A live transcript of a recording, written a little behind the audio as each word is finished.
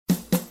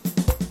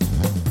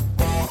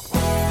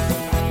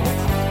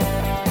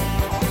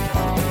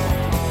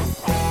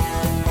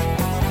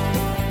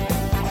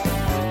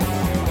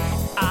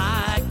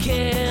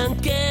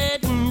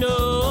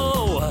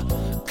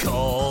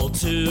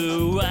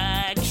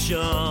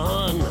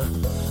I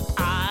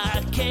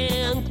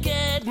can't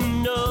get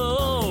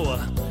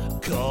no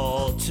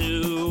call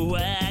to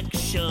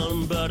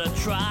action, but I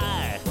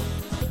try,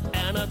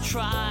 and I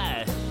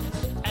try,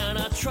 and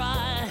I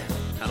try.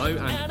 Hello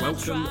and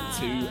welcome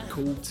to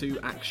Call to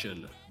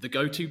Action, the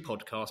go-to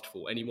podcast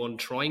for anyone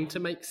trying to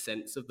make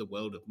sense of the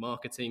world of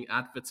marketing,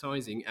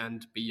 advertising,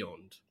 and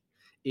beyond.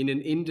 In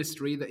an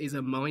industry that is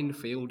a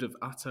minefield of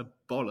utter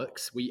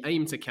bollocks, we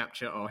aim to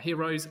capture our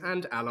heroes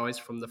and allies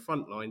from the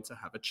front line to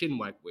have a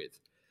chinwag with.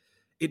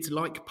 It's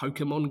like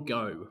Pokemon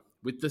Go,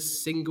 with the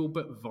single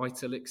but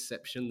vital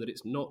exception that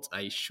it's not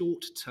a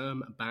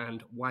short-term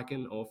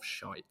bandwagon of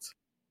shite.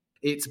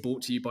 It's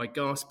brought to you by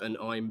Gasp, and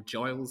I'm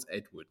Giles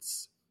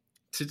Edwards.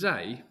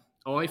 Today,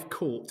 I've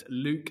caught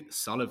Luke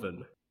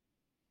Sullivan,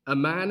 a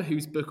man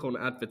whose book on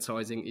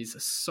advertising is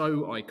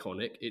so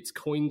iconic, it's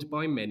coined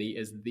by many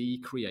as the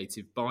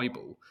creative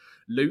Bible.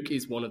 Luke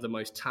is one of the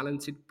most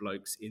talented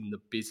blokes in the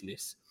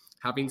business,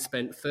 having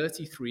spent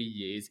 33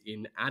 years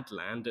in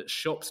Adland at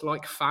shops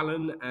like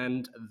Fallon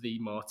and the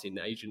Martin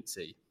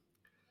Agency.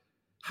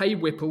 Hey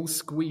Whipple,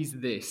 Squeeze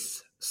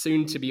This,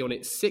 soon to be on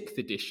its 6th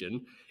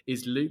edition,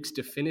 is Luke's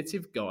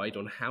definitive guide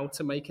on how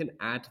to make an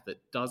ad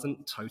that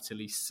doesn't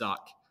totally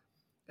suck.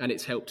 And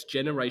it's helped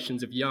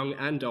generations of young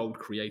and old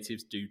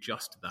creatives do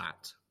just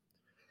that.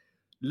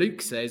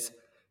 Luke says,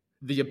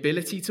 the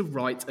ability to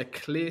write a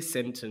clear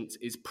sentence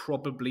is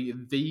probably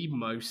the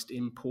most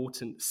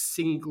important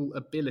single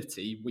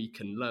ability we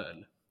can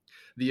learn.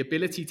 The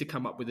ability to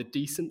come up with a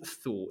decent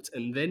thought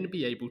and then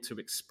be able to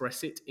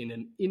express it in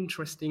an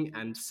interesting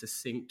and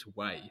succinct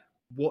way.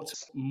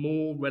 What's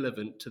more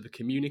relevant to the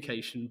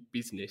communication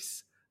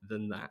business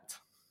than that?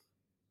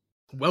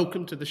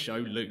 Welcome to the show,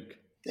 Luke.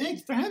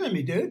 Thanks for having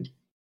me, dude.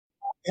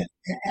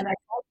 And I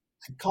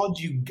called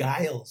you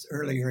Giles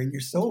earlier, and you're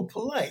so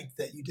polite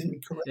that you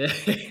didn't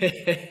correct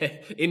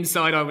me.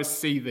 Inside, I was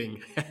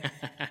seething.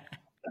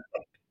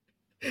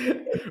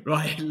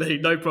 Right, Luke,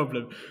 no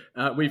problem.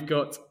 We've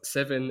got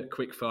 7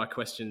 quickfire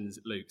questions,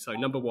 Luke. So,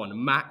 number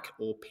 1, Mac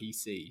or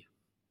PC?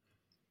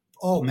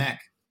 Oh,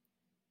 Mac.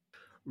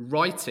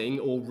 Writing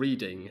or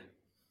reading?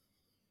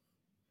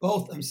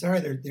 Both. I'm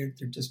sorry, they're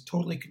just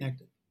totally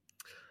connected.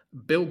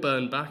 Bill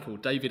Bernbach or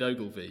David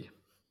Ogilvy?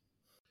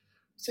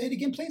 Say it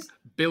again, please.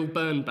 Bill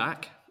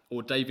Bernbach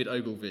or David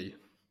Ogilvy?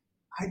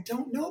 I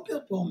don't know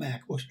Bill Bernbach.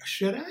 Well,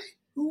 should I?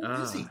 Who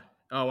is he?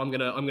 Oh, I'm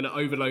gonna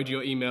overload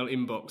your email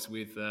inbox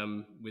with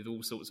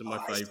all sorts of my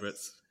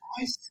favorites.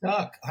 I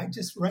suck. I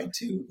just write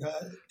to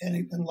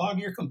and log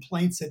your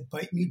complaints at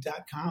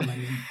biteme.com.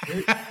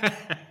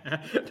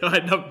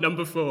 Right,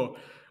 number 4.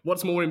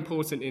 What's more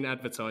important in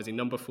advertising?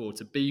 Number 4,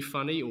 to be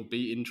funny or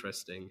be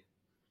interesting?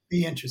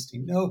 Be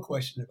interesting, no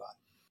question about it.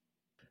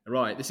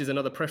 Right, this is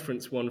another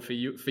preference one for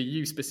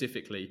you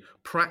specifically.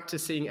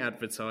 Practicing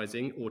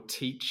advertising or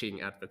teaching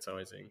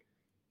advertising?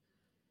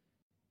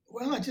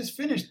 Well, I just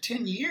finished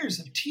 10 years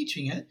of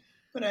teaching it,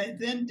 but I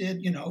then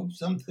did,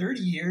 some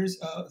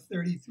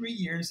 33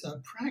 years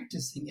of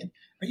practicing it.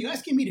 Are you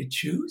asking me to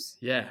choose?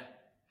 Yeah,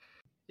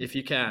 if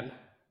you can.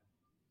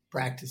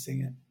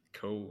 Practicing it.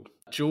 Cool.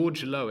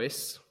 George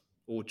Lois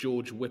or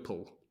George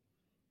Whipple?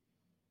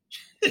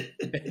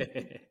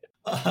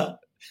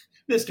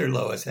 Mr.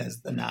 Lois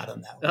has the nod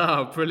on that one.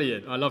 Oh,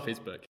 brilliant. I love his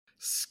book.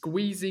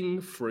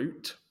 Squeezing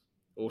fruit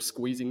or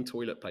squeezing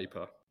toilet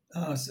paper?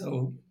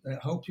 So I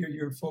hope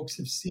your folks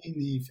have seen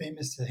the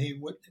famous "Hey,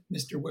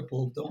 Mr.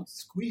 Whipple, don't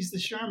squeeze the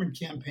Charmin"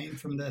 campaign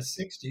from the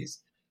 '60s.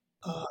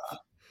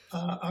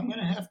 I'm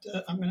gonna have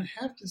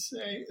to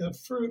say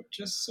fruit,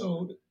 just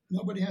so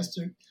nobody has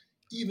to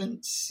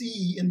even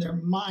see in their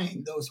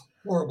mind those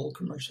horrible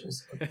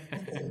commercials.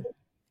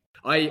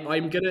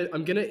 I'm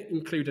gonna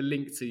include a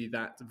link to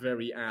that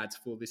very ad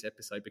for this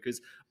episode because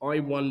I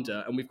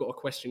wonder, and we've got a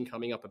question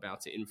coming up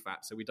about it. In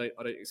fact, so I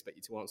don't expect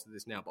you to answer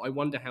this now, but I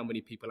wonder how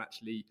many people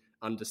actually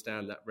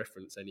understand that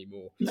reference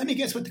anymore. Let me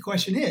guess what the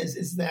question is.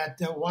 Is that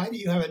why do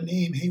you have a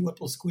name? Hey,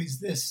 Whipple, Squeeze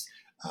This.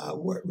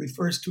 Where it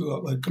refers to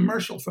a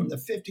commercial from the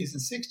 50s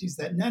and 60s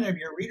that none of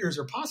your readers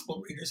or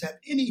possible readers have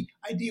any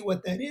idea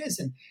what that is.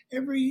 And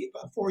every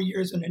 4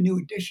 years when a new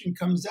edition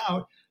comes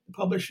out, the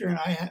publisher and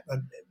I have a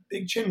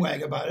big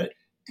chinwag about it.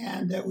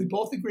 And we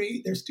both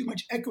agree there's too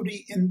much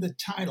equity in the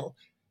title.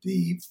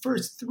 The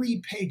first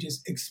 3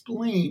 pages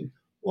explain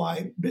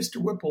why Mr.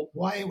 Whipple,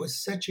 why it was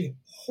such a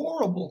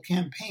horrible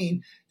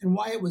campaign and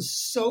why it was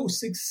so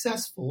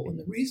successful. And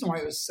the reason why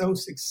it was so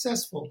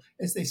successful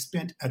is they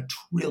spent $1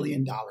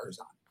 trillion on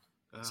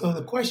it. So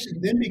the question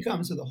then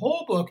becomes, so the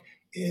whole book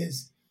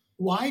is,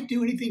 why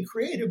do anything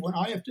creative when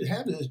all you have to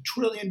have is $1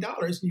 trillion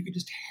and you can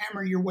just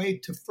hammer your way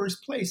to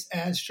first place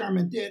as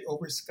Charmin did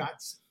over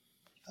Scott's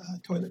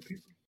toilet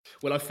paper?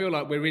 Well, I feel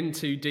like we're in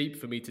too deep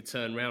for me to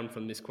turn around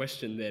from this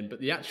question then, but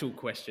the actual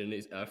question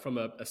is from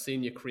a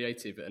senior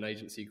creative at an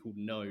agency called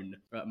Known,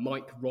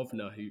 Mike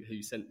Rovner,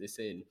 who sent this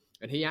in.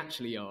 And he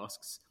actually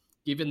asks,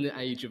 given the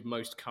age of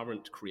most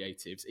current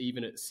creatives,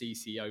 even at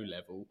CCO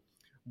level,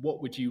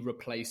 what would you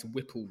replace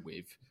Whipple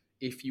with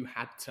if you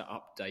had to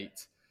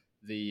update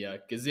the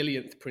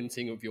gazillionth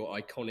printing of your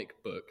iconic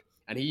book?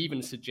 And he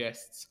even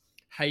suggests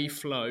Hey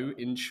Flo,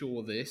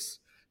 ensure this.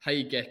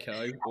 Hey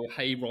Gecko, or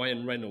Hey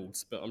Ryan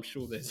Reynolds. But I'm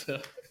sure it's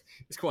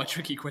quite a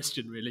tricky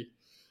question, really.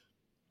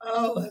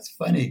 Oh, that's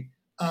funny.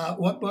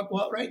 What book?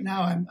 Well, right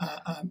now I'm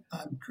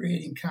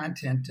creating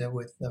content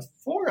with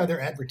 4 other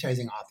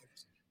advertising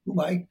authors, whom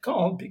I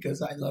called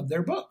because I love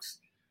their books,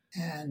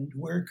 and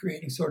we're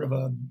creating sort of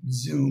a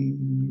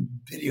Zoom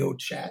video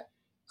chat.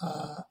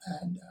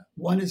 And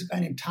one is a guy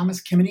named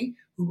Thomas Kimeny,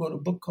 who wrote a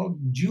book called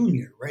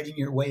Junior: Writing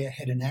Your Way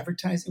Ahead in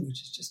Advertising,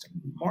 which is just a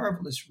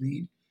marvelous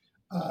read.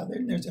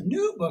 Then there's a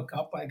new book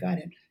out by a guy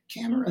named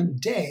Cameron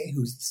Day,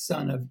 who's the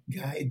son of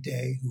Guy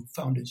Day, who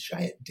founded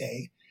Chiat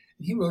Day.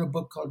 He wrote a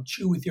book called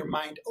Chew with Your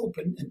Mind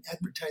Open, an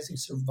advertising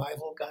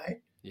survival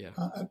guide. Yeah.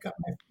 I've got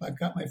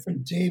my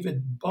friend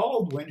David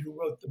Baldwin, who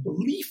wrote The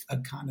Belief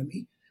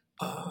Economy.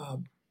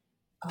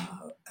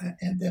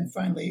 And then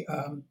finally,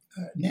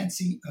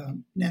 Nancy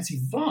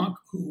Vonk,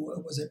 who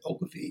was at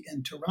Ogilvy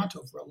in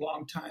Toronto for a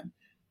long time,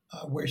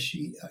 where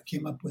she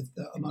came up with,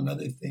 among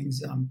other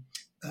things,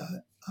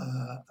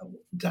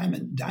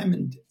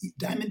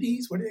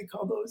 diamondies. What do they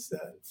call those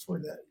for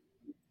the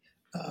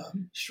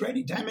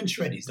diamond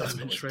shreddies?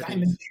 Diamond shreddies.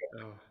 Diamond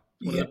oh,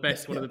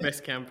 one of the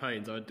best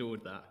campaigns. I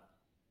adored that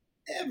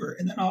ever.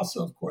 And then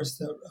also, of course,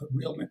 the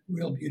Real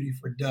Beauty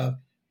for Dove.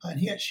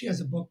 And she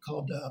has a book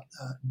called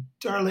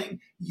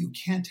Darling, You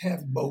Can't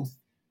Have Both,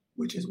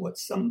 which is what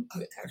some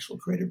actual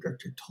creative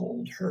director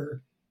told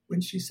her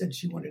when she said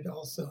she wanted to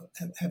also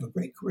have a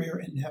great career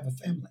and have a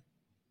family.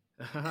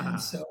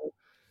 And so,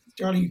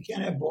 Darling, You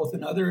Can't Have Both,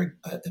 another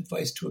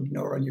advice to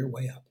ignore on your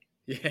way up.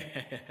 Yeah,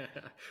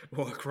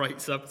 what a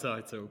great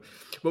subtitle.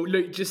 Well,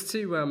 look, just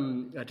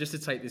to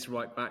take this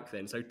right back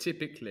then. So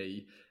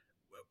typically,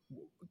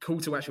 call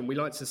to action, we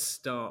like to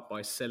start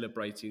by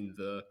celebrating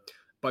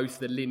both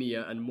the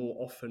linear and more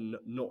often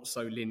not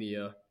so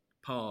linear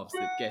paths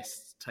that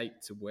guests take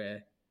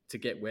to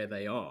get where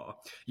they are.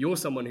 You're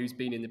someone who's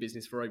been in the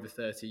business for over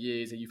 30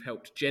 years, and you've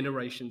helped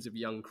generations of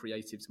young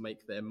creatives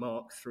make their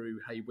mark through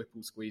Hey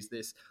Whipple Squeeze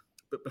This.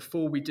 But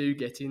before we do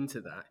get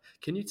into that,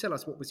 can you tell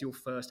us what was your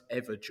first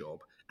ever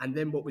job? And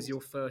then what was your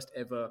first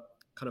ever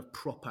kind of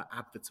proper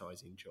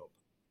advertising job?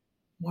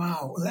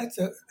 Wow, that's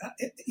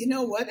you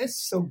know what? It's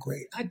so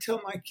great. I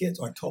told my kids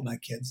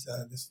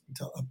this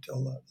up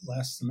till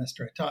last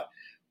semester I taught,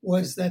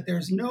 was that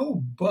there's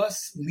no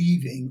bus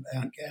leaving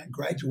on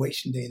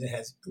graduation day that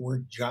has the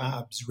word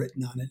jobs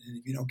written on it. And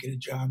if you don't get a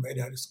job right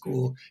out of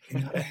school,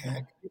 you're not a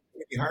hack.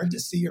 It'd be hard to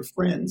see your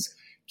friends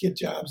get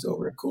jobs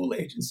over at cool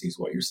agencies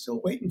while you're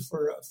still waiting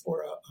for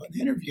an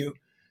interview.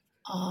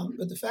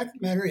 But the fact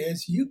of the matter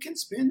is, you can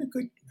spend a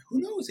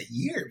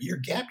year, your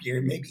gap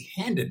year may be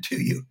handed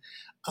to you.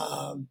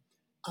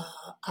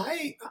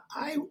 I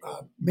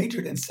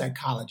majored in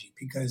psychology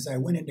because I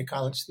went into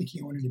college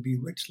thinking I wanted to be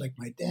rich like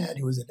my dad,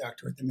 who was a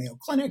doctor at the Mayo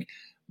Clinic.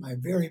 My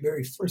very,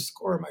 very first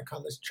score of my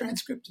college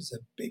transcript is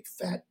a big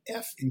fat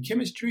F in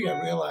chemistry.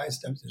 I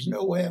realized there's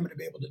no way I'm going to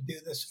be able to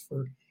do this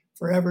for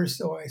forever.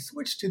 So I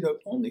switched to the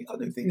only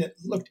other thing that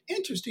looked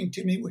interesting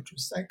to me, which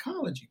was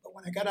psychology. But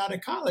when I got out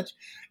of college,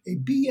 a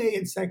BA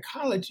in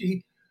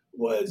psychology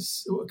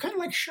was kind of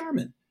like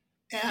Charmin.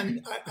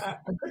 And I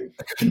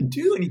couldn't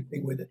do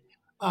anything with it.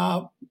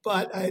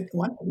 But I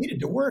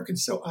needed to work. And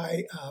so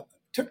I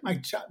took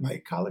my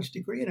college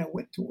degree and I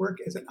went to work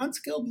as an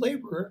unskilled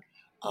laborer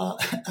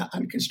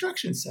on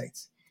construction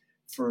sites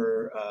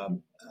for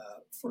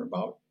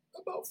about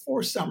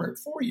 4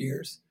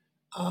 years.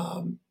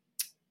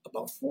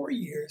 About 4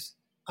 years,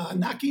 I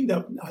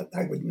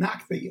would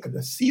knock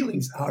the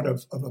ceilings out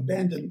of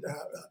abandoned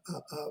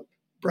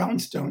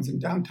brownstones in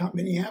downtown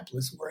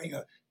Minneapolis, wearing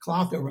a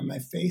cloth over my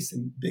face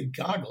and big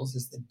goggles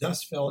as the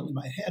dust fell into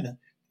my head on the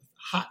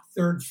hot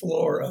 3rd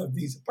floor of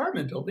these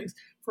apartment buildings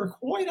for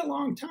quite a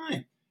long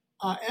time.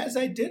 As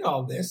I did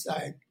all this,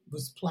 I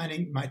was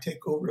planning my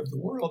takeover of the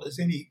world as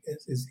any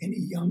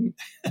young,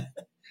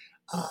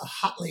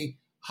 hotly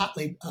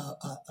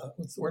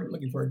what's the word I'm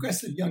looking for?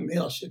 Aggressive young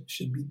male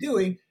should be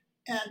doing.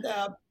 And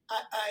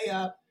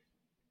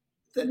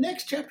the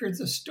next chapter of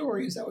the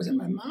story is I was in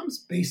my mom's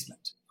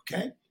basement,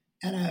 okay?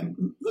 And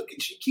I'm looking,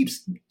 she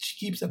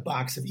keeps a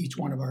box of each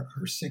one of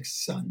her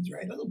 6 sons,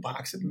 right? A little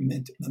box of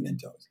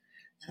mementos.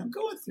 And I'm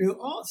going through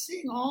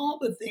seeing all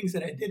the things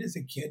that I did as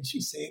a kid.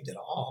 She saved it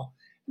all.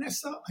 And I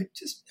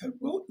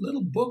wrote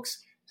little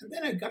books, and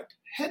then I got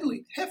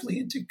heavily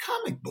into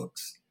comic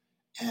books.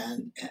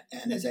 And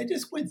as I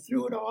just went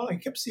through it all, I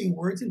kept seeing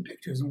words and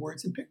pictures.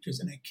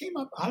 And I came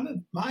up out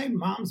of my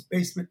mom's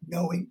basement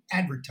knowing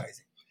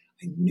advertising.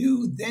 I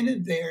knew then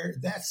and there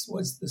that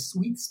was the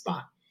sweet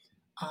spot.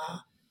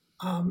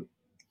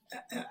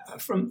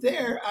 From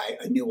there,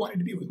 I knew I wanted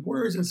to be with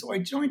words. And so I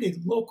joined a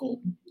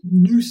local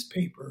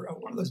newspaper,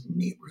 one of those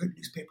neighborhood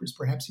newspapers.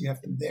 Perhaps you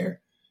have them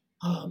there.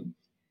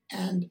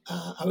 And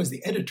I was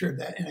the editor of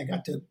that. And I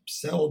got to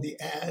sell the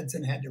ads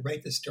and had to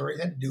write the stories.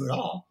 I had to do it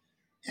all.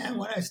 And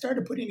when I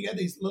started putting together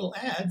these little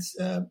ads,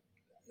 I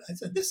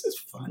said, this is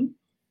fun.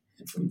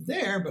 And from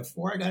there,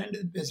 before I got into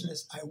the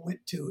business, I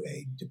went to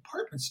a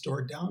department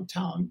store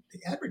downtown, the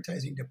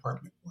advertising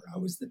department, where I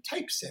was the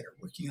typesetter,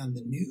 working on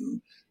the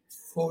new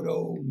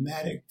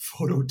Photomatic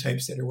photo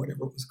typeset or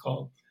whatever it was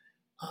called.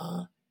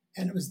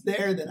 And it was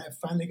there that I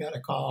finally got a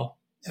call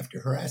after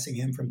harassing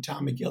him from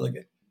Tom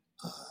McGilligan.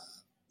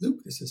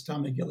 Luke, this is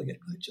Tom McGilligan.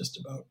 I just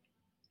about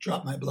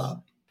dropped my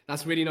blob.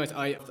 That's really nice.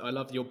 I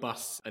love your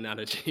bus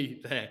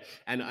analogy there.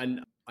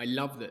 And I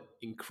love that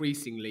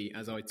increasingly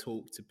as I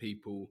talk to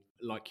people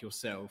like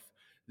yourself,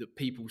 that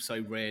people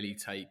so rarely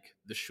take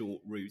the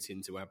short route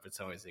into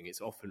advertising. It's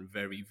often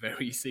very,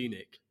 very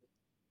scenic.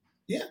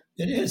 Yeah,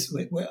 it is.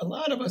 A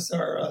lot of us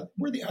are,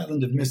 we're the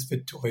island of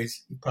misfit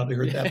toys. You've probably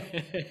heard that.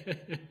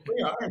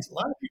 We are. It's a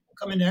lot of people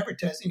come into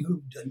advertising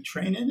who didn't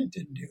train in it,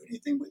 didn't do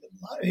anything with it.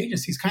 A lot of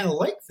agencies kind of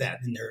like that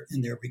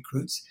in their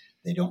recruits.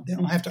 They don't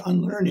have to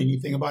unlearn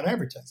anything about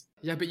advertising.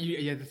 Yeah, but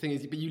the thing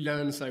is, you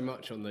learn so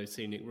much on those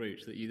scenic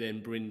routes that you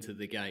then bring to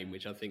the game,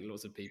 which I think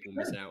lots of people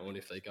miss out on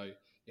if they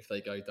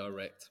go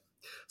direct.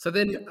 So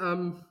then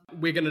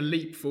we're going to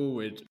leap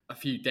forward a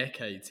few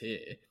decades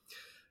here.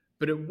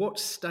 But at what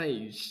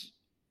stage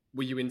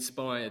were you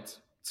inspired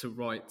to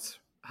write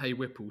Hey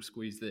Whipple,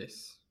 Squeeze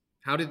This?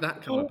 How did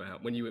that come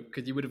about?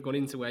 Because you would have gone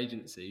into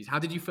agencies. How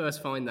did you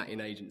first find that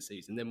in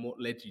agencies? And then what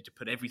led you to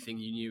put everything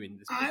you knew in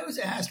this book? I was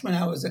asked when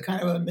I was a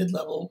kind of a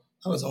mid-level,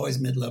 I was always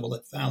mid-level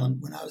at Fallon,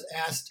 when I was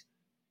asked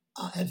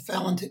at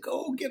Fallon to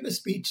go give a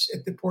speech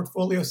at the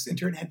Portfolio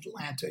Center in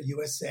Atlanta,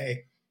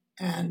 USA.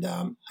 And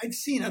I'd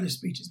seen other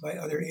speeches by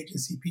other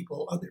agency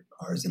people,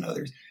 ours and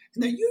others.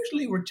 And they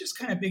usually were just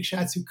kind of big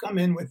shots who come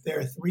in with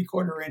their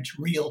 3/4-inch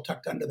reel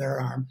tucked under their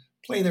arm,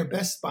 play their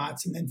best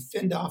spots, and then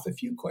fend off a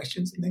few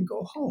questions and then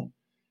go home.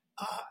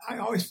 I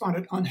always found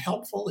it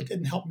unhelpful. It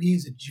didn't help me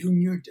as a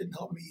junior. It didn't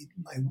help me.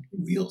 My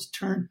wheels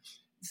turn.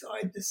 So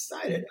I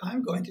decided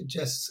I'm going to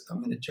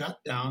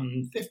jot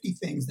down 50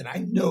 things that I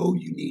know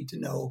you need to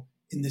know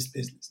in this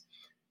business.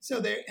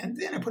 And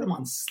then I put them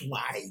on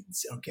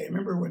slides. Okay.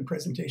 Remember when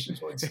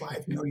presentations were on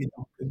slides? No, you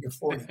don't, because you're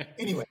 40.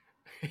 Anyway.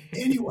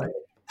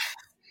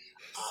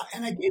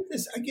 And I gave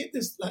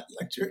this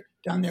lecture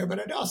down there, but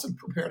I'd also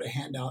prepared a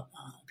handout,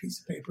 a piece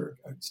of paper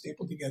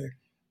stapled together,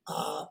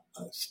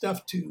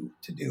 stuff to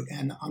do.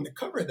 And on the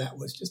cover of that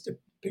was just a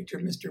picture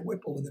of Mr.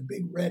 Whipple with a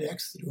big red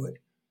X through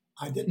it.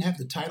 I didn't have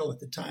the title at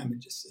the time.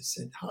 It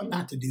said how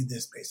not to do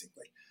this,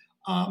 basically.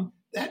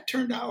 That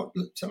turned out,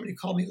 somebody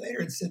called me later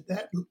and said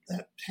that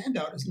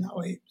handout is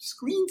now a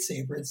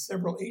screensaver in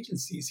several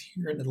agencies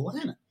here in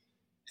Atlanta.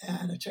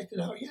 And I checked it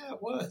out. Yeah,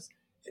 it was.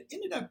 It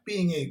ended up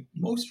being a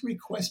most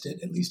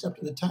requested, at least up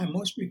to the time,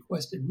 most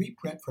requested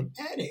reprint from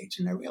Ad Age.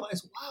 And I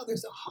realized, wow,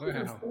 there's a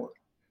hunger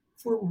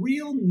for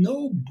real,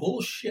 no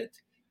bullshit,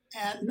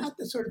 and not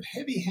the sort of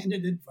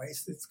heavy-handed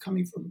advice that's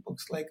coming from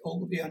books like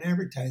Ogilvy on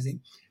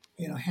Advertising,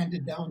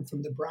 handed down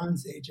from the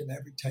Bronze Age of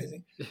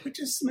advertising, but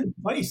just some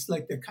advice,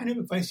 like the kind of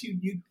advice you're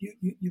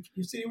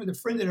sitting with a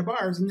friend at a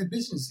bar in the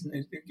business, and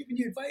they're giving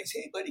you advice.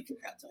 Hey, buddy,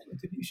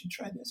 you should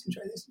try this and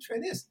try this and try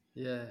this.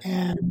 Yeah.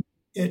 And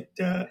it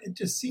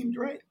just seemed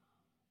right.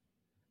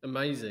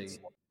 Amazing.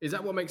 Is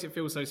that what makes it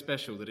feel so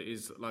special, that it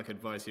is like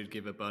advice you'd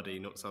give a buddy,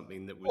 not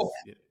something that was...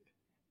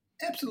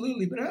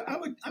 Absolutely, but I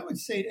would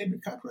say to every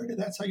copywriter,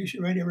 that's how you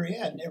should write every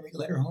ad and every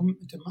letter home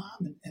to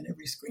mom and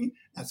every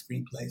not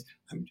screenplays.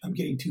 I'm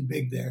getting too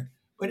big there,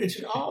 but it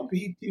should all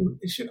be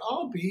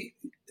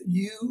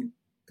you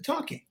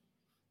talking.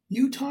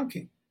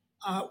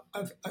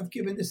 I've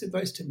given this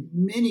advice to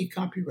many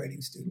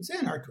copywriting students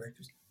and art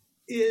directors.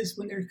 Is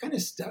when they're kind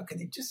of stuck and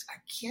I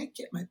can't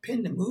get my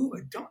pen to move.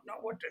 I don't know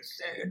what to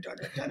say.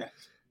 I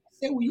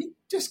say, well, you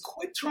just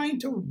quit trying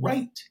to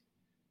write.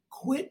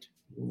 Quit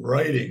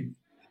writing.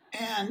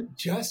 And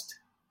just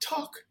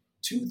talk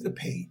to the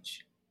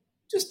page.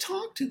 Just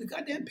talk to the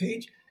goddamn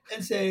page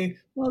and say,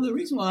 well, the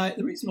reason why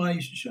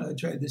you should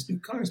try this new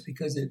car is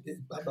because it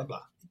blah, blah,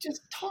 blah.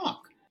 Just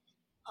talk.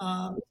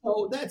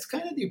 So that's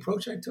kind of the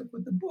approach I took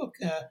with the book.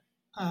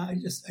 I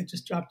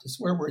just dropped a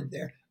swear word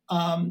there.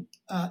 And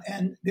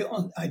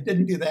I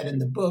didn't do that in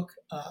the book.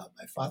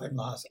 My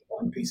father-in-law said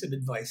one piece of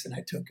advice, and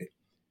I took it.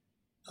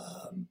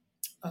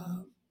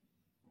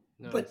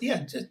 Nice. But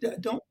yeah, just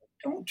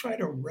don't try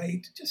to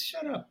write. Just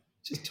shut up.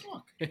 Just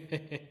talk.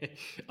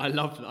 I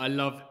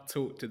love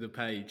talk to the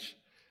page.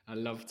 I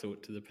love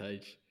talk to the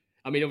page.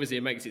 I mean, obviously,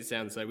 it makes it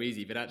sound so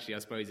easy, but actually, I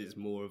suppose it's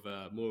more of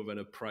an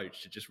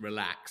approach to just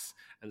relax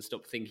and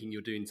stop thinking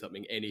you're doing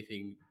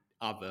anything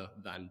other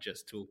than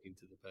just talking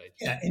to the page.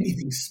 Yeah,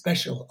 anything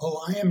special.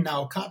 Oh, I am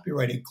now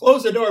copywriting.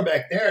 Close the door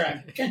back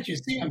there. Can't you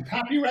see I'm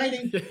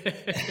copywriting?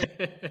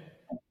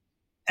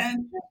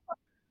 And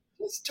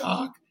just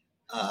talk.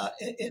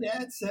 It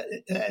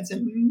adds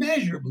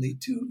immeasurably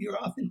to your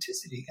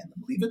authenticity and the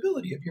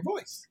believability of your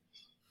voice.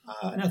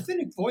 An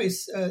authentic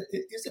voice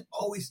isn't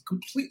always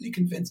completely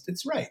convinced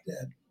it's right.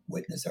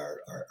 Witness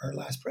our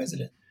last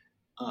president.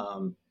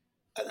 An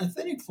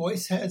authentic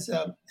voice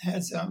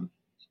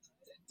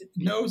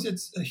knows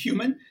it's a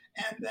human,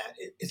 and that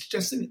it's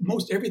just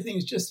most everything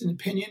is just an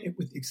opinion,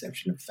 with the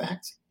exception of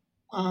facts.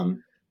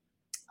 And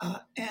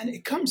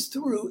it comes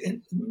through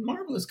in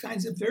marvelous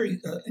kinds of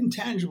very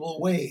intangible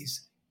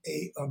ways.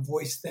 A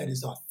voice that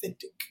is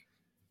authentic.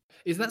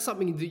 Is that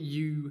something that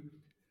you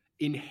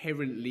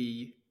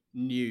inherently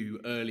new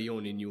early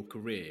on in your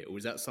career, or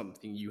is that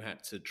something you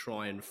had to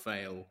try and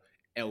fail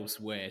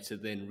elsewhere to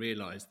then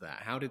realize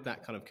that? How did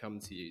that kind of come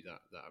to you,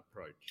 that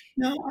approach?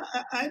 No,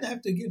 I'd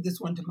have to give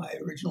this one to my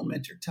original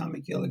mentor, Tom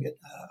McGilligan.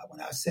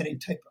 When I was setting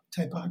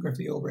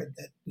typography over at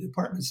that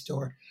department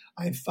store,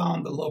 I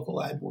found the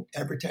local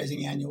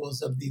advertising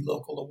annuals of the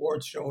local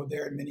awards show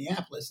there in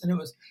Minneapolis, and it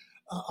was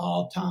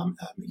all Tom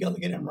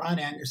McGilligan and Ron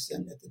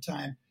Anderson at the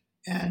time.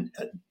 And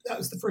that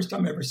was the first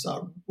time I ever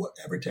saw what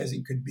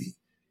advertising could be.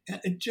 And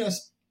it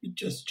just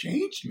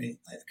changed me,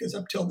 because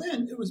up till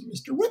then it was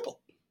Mr. Whipple,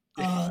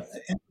 and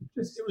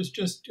it was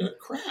just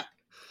crap.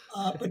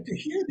 But to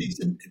hear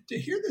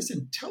this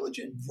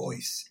intelligent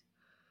voice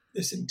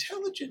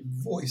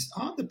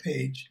on the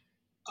page,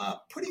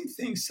 putting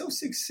things so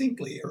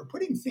succinctly, or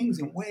putting things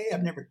in ways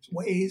I've never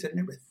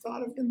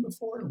thought of them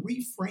before, and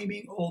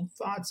reframing old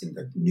thoughts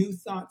into new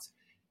thoughts,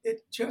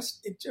 it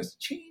just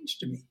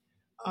changed me.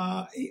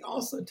 Tom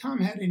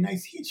had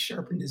he'd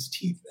sharpened his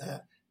teeth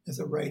as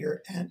a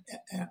writer, and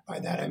by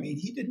that I mean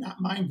he did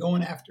not mind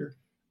going after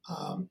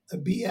a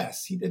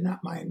BS. He did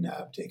not mind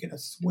taking a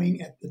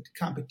swing at the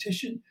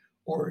competition,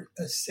 or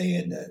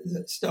saying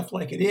the stuff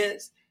like it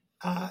is.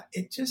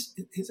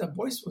 His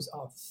voice was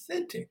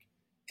authentic,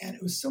 and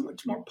it was so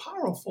much more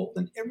powerful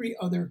than every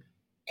other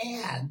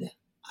ad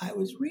I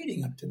was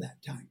reading up to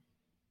that time.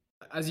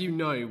 As you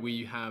know,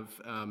 we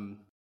have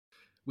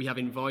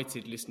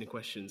invited listener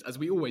questions, as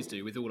we always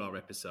do with all our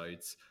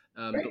episodes,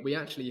 Right. but we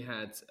actually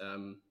had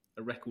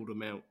a record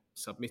amount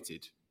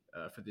submitted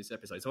for this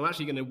episode. So I'm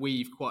actually going to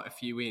weave quite a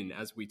few in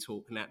as we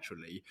talk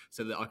naturally,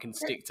 so that I can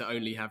stick to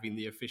only having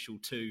the official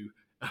 2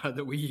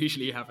 that we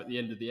usually have at the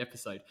end of the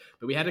episode.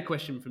 But we had a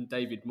question from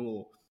David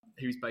Moore,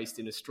 who's based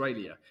in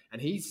Australia, and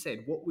he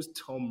said, what was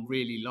Tom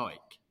really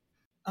like?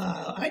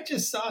 I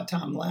just saw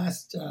Tom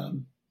last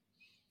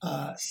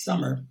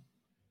summer.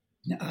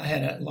 I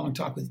had a long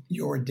talk with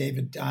your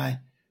David Dye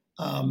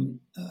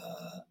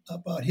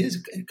about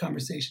his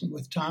conversation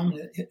with Tom.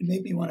 It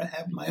made me want to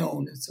have my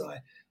own. And so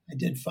I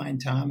did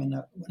find Tom, and I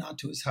went out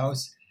to his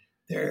house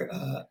there.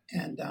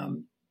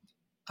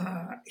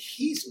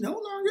 He's no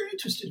longer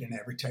interested in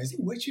advertising,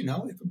 which,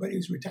 everybody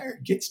who's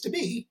retired gets to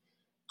be.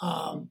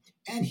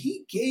 And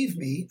he gave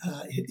me,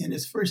 in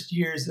his first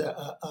years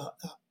out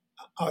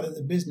of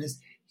the business,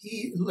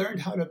 he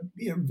learned how to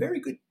be a very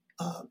good,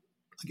 I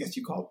guess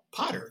you call it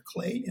potter,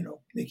 clay,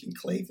 making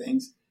clay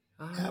things,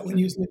 when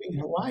he was living in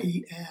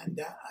Hawaii. And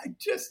I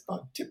just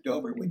about tipped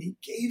over when he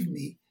gave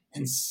me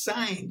and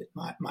signed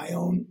my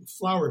own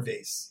flower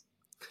vase.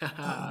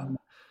 From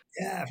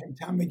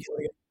Tom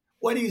McGilligan.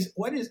 What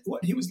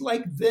he was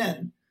like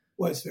then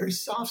was very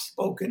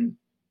soft-spoken,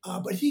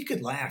 but he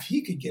could laugh.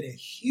 He could get a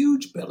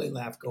huge belly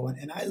laugh going,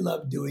 and I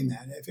loved doing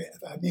that.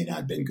 If I may not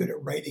have been good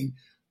at writing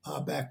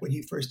back when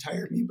he first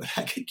hired me, but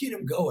I could get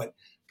him going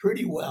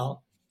pretty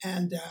well.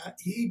 And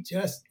he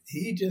just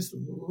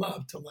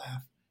loved to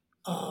laugh.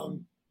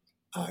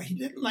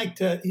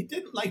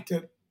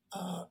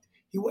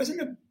 He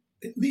wasn't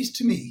at least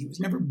to me, he was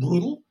never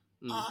brutal.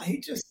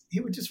 He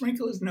would just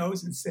wrinkle his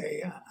nose and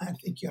say, I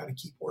think you ought to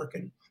keep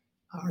working,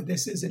 or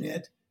this isn't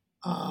it.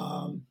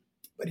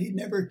 But he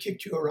never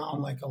kicked you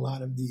around like a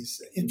lot of these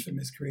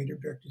infamous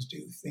creative directors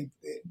do, think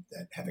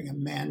that having a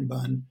man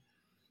bun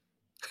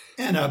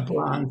and a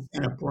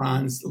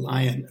bronze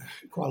lion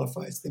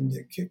qualifies them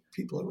to kick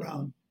people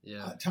around.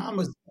 Yeah. Tom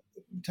was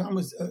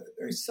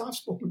very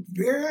soft-spoken,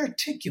 very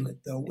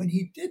articulate, though. When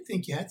he did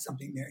think you had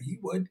something there, he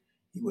would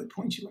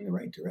point you in the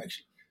right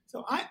direction.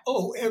 So I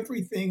owe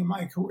everything in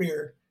my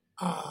career.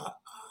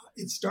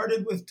 It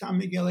started with Tom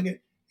McGilligan,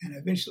 and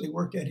eventually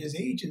worked at his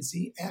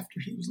agency after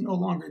he was no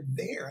longer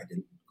there. I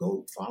didn't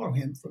go follow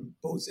him from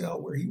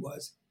Bozell, where he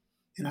was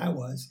and I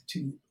was,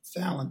 to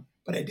Fallon,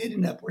 but I did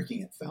end up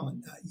working at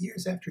Fallon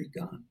years after he'd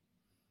gone.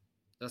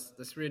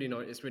 That's really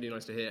nice. It's really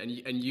nice to hear.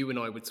 And you and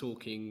I were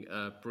talking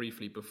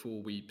briefly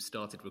before we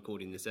started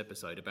recording this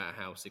episode about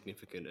how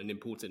significant and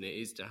important it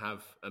is to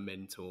have a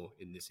mentor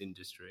in this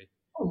industry.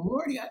 Oh,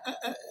 Lordy,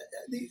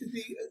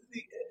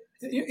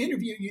 the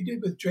interview you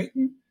did with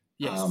Drayton.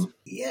 Yes.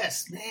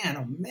 Yes, man.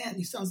 Oh, man.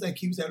 He sounds like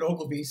he was at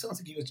Ogilvy. He sounds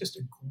like he was just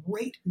a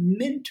great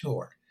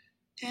mentor.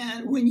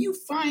 And when you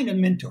find a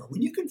mentor,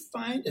 when you can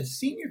find a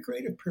senior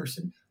creative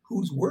person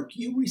whose work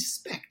you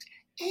respect,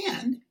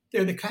 and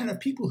they're the kind of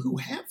people who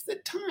have the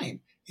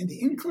time and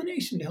the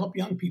inclination to help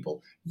young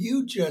people,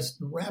 you just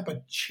wrap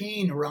a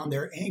chain around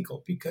their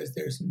ankle, because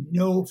there's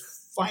no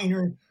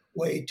finer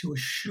way to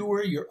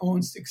assure your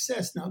own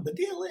success. Now, the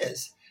deal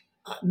is,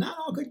 not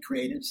all good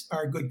creatives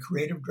are good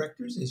creative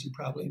directors, as you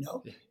probably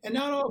know, and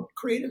not all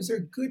creatives are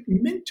good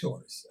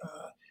mentors,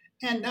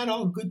 and not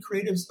all good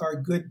creatives are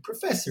good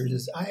professors,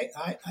 as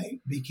I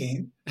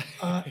became.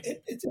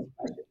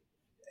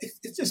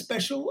 It's a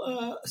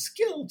special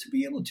skill to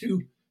be able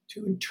to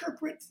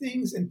interpret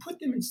things and put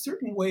them in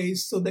certain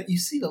ways so that you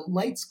see the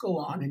lights go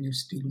on in your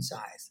students'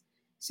 eyes.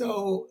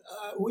 So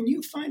when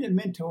you find a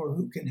mentor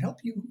who can help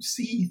you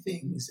see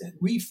things and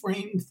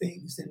reframe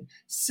things and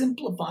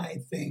simplify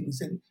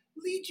things and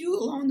lead you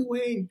along the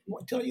way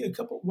and tell you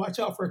watch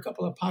out for a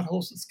couple of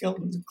potholes and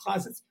skeletons in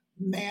closets.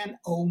 Man,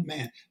 oh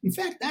man. In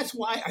fact, that's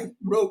why I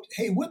wrote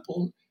Hey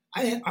Whipple.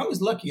 I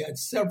was lucky I had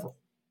several.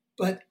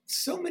 But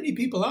so many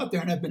people out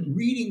there, and I've been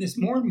reading this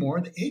more and more,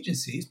 the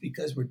agencies,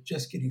 because we're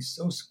just getting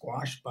so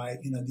squashed by,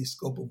 the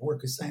scope of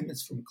work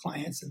assignments from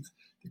clients and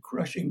the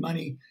crushing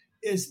money,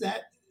 is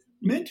that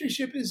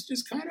mentorship is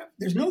just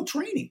there's no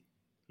training.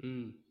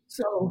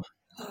 So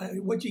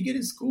what you get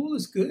in school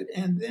is good.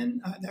 And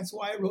then that's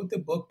why I wrote the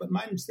book. But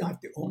mine's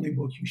not the only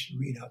book you should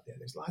read out there.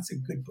 There's lots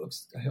of good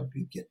books to help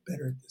you get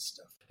better at this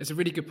stuff. It's a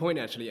really good point,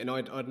 actually, and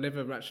I'd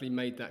never actually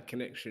made that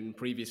connection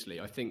previously.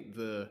 I think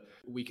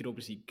we could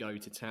obviously go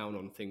to town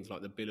on things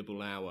like the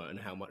billable hour and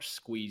how much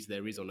squeeze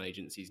there is on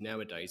agencies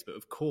nowadays. But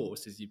of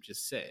course, as you've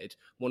just said,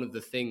 one of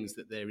the things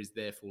that there is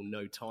therefore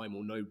no time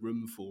or no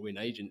room for in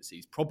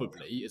agencies,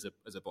 probably as a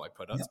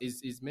byproduct,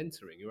 is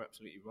mentoring. You're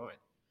absolutely right.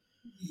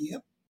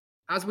 Yep.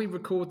 As we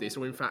record this,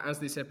 or in fact, as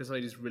this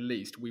episode is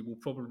released, we will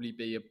probably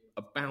be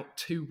about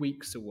 2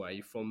 weeks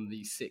away from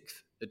the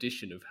 6th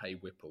edition of Hey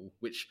Whipple,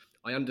 which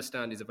I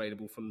understand is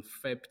available from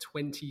Feb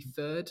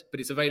 23rd, but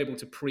it's available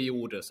to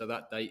pre-order, so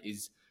that date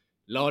is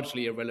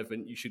largely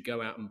irrelevant. You should go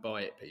out and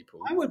buy it, people.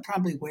 I would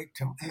probably wait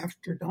till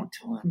after. Don't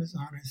tell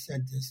Amazon I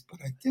said this,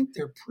 but I think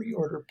their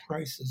pre-order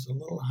price is a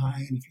little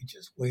high, and if you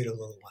just wait a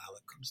little while,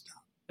 it comes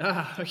down.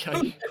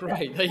 Okay,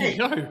 great. There you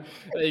go.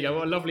 There you go.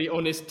 What a lovely,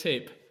 honest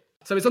tip.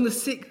 So it's on the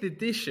 6th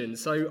edition.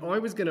 So I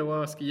was going to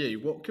ask you,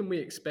 what can we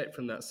expect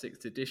from that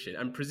 6th edition?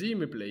 And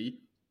presumably,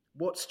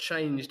 what's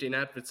changed in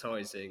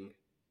advertising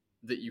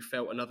that you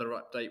felt another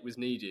update was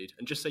needed?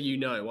 And just so you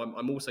know,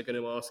 I'm also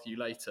going to ask you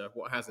later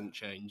what hasn't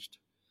changed.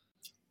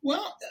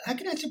 Well, I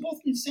can answer both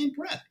in the same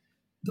breath.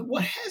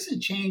 What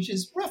hasn't changed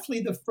is roughly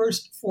the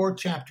first 4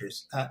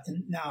 chapters.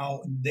 And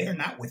now, they're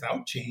not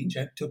without change.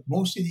 I took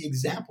most of the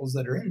examples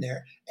that are in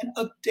there and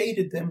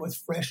updated them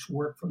with fresh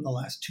work from the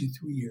last 2-3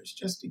 years,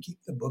 just to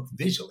keep the book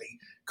visually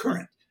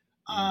current.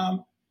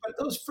 But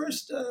those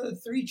first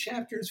 3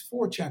 chapters,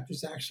 4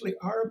 chapters actually,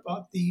 are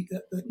about the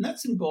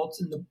nuts and bolts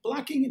and the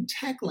blocking and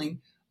tackling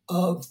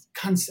of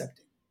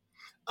concepting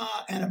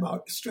and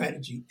about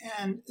strategy.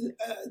 And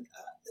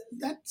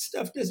that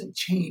stuff doesn't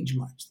change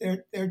much.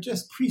 They're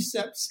just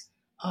precepts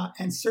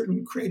and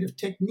certain creative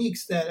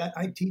techniques that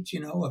I teach,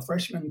 a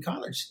freshman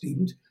college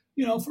student,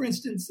 for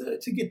instance,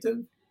 to get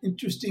the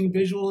interesting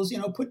visuals,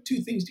 put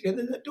 2 things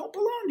together that don't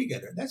belong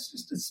together. That's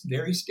just a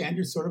very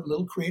standard sort of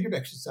little creative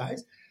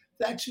exercise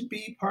that should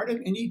be part of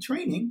any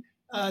training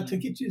to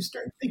get you to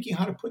start thinking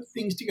how to put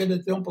things together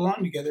that don't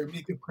belong together,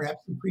 maybe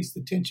perhaps increase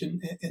the tension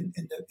in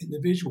the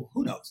visual.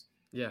 Who knows?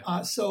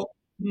 Yeah. So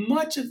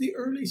much of the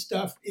early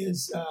stuff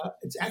is,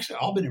 it's actually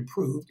all been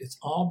improved. It's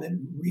all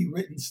been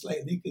rewritten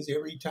slightly because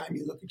every time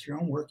you look at your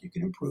own work, you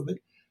can improve it.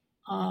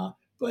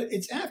 But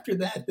it's after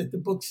that the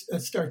book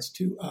starts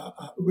to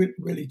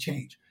really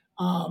change.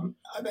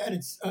 I've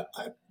added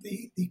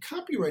the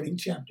copywriting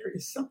chapter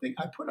is something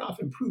I put off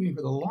improving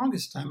for the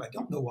longest time. I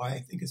don't know why.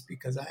 I think it's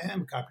because I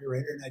am a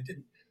copywriter and I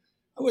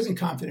wasn't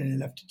confident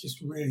enough to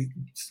just really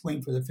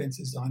swing for the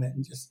fences on it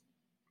and just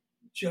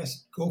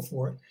go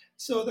for it.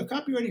 So the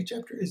copywriting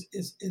chapter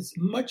is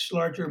much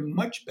larger,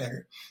 much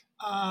better.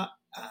 I've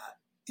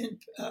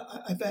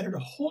added a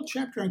whole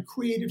chapter on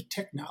creative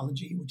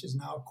technology, which is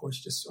now, of course,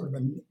 just sort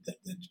of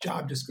the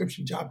job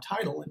description, job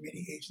title in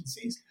many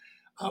agencies,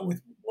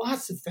 with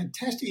lots of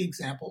fantastic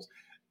examples.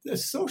 The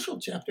social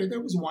chapter,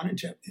 there was one in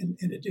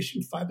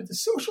edition 5, but the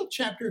social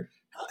chapter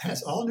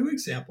has all new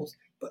examples.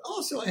 But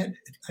also I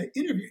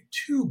interviewed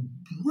 2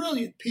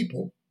 brilliant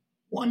people.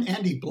 One,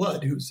 Andy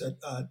Blood, who's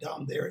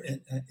down there,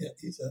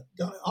 he's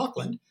down in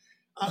Auckland,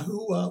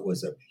 who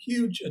was a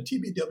huge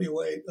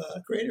TBWA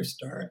creative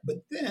star,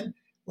 but then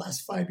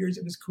last 5 years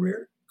of his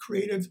career,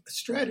 creative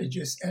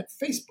strategist at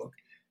Facebook.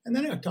 And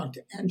then I talked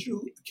to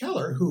Andrew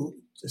Keller, who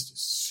just a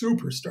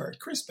superstar at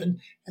Crispin,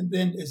 and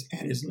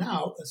is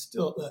now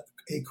still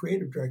a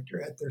creative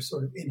director at their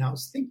sort of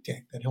in-house think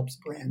tank that helps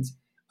brands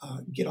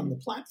get on the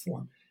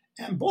platform.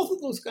 And both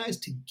of those guys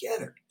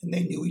together, and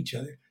they knew each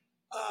other,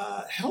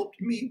 helped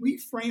me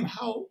reframe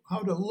how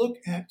to look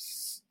at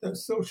the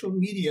social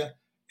media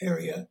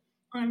area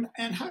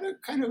and how to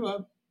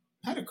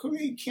how to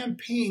create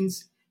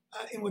campaigns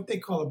in what they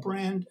call a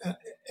brand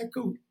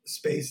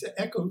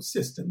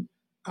ecosystem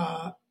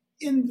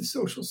in the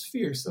social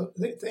sphere. So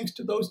thanks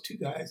to those 2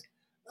 guys,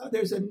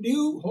 there's a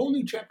whole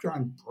new chapter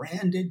on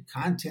branded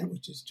content,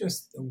 which is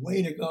just the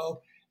way to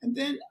go. And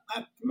then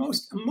I'm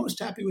most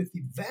happy with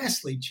the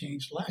vastly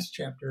changed last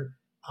chapter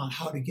on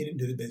how to get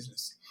into the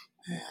business.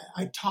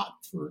 I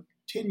taught for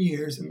 10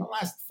 years. In the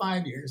last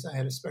 5 years, I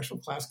had a special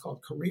class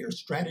called Career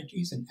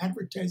Strategies and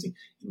Advertising.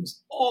 It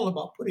was all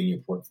about putting your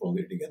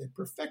portfolio together,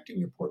 perfecting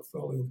your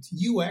portfolio. It's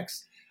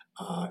UX,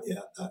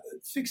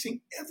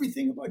 fixing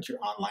everything about your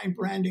online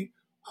branding,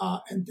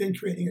 and then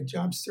creating a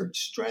job search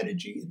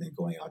strategy, and then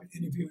going out and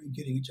interviewing and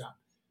getting a job.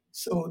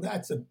 So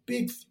that's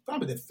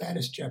probably the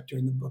fattest chapter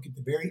in the book at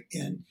the very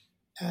end.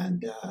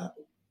 And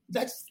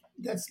that's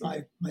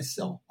my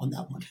sell on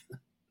that one.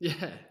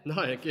 Yeah,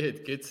 no,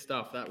 good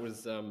stuff. That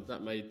was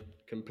that made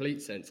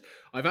complete sense.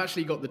 I've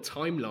actually got the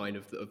timeline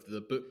of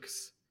the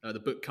books, the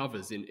book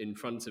covers in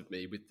front of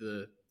me with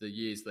the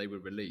years they were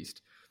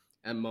released,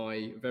 and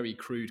my very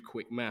crude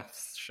quick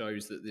maths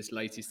shows that this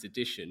latest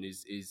edition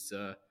is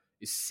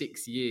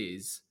 6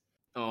 years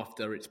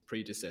after its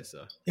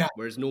predecessor. Yeah.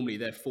 Whereas normally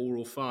they're 4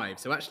 or 5.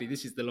 So actually,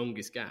 this is the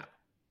longest gap.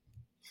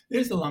 It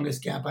is the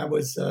longest gap. I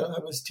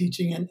was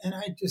teaching, and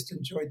I just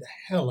enjoyed the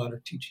hell out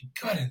of teaching.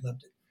 God, I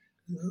loved it.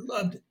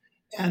 Loved it.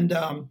 And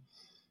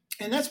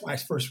that's why I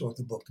first wrote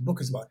the book. The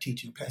book is about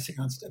teaching, passing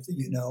on stuff that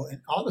you know,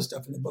 and all the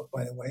stuff in the book,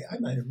 by the way, I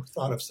might have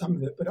thought of some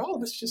of it, but all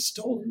of it's just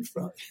stolen.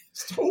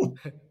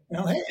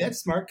 Hey, that's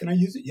smart. Can I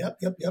use it? Yep.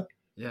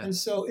 Yeah. And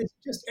so it's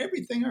just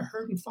everything I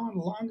heard and found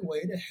along the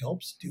way to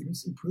help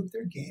students improve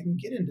their game and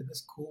get into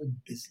this cool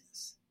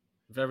business.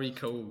 Very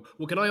cool.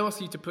 Well, can I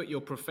ask you to put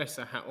your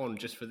professor hat on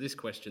just for this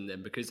question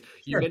then? Because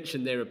you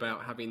mentioned there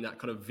about having that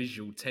kind of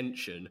visual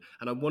tension,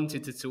 and I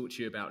wanted to talk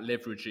to you about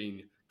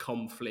leveraging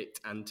conflict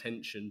and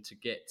tension to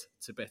get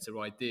to better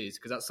ideas,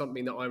 because that's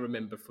something that I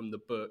remember from the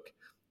book,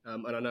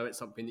 and I know it's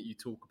something that you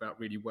talk about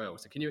really well.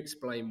 So can you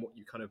explain what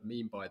you kind of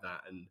mean by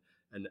that and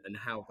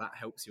how that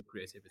helps your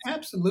creativity?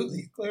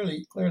 Absolutely.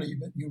 Clearly,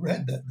 you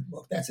read the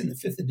book. That's in the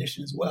 5th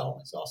edition as well.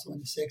 It's also in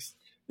the 6th.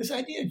 This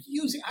idea of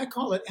using, I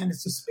call it, and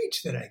it's a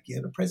speech that I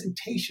give, a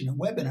presentation, a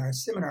webinar, a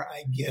seminar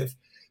I give,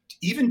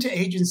 even to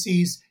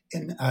agencies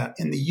in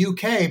the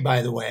UK,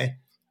 by the way.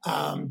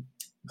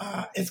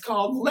 It's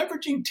called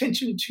Leveraging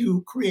Tension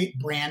to Create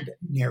Brand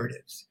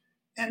Narratives.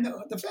 And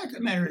the fact of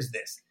the matter is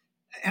this,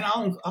 and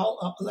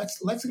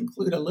let's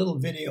include a little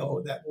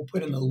video that we'll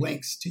put in the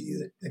links to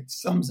you that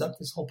sums up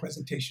this whole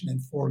presentation in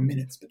 4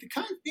 minutes. But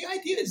the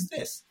idea is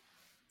this: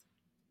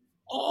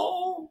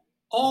 all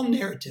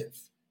narrative,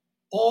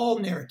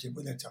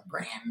 whether it's a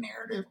brand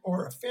narrative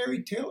or a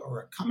fairy tale or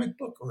a comic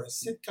book or a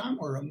sitcom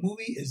or a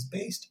movie, is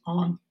based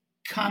on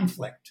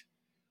conflict.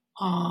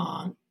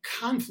 And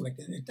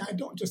I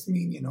don't just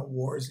mean,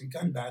 wars and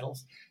gun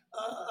battles.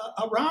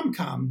 A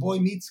rom-com, boy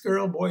meets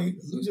girl, boy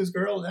loses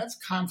girl, that's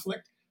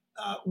conflict.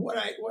 What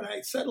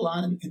I settle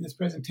on in this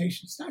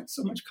presentation is not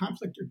so much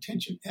conflict or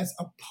tension as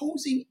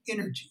opposing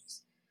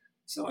energies.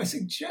 So I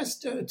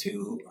suggest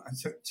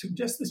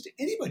suggest this to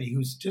anybody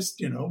who's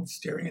just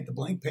staring at the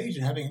blank page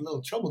and having a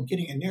little trouble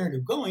getting a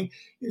narrative going,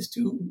 is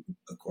to,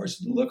 of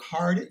course, look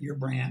hard at your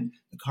brand,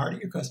 look hard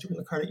at your customer,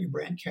 look hard at your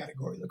brand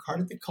category, look hard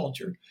at the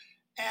culture,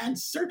 and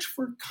search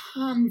for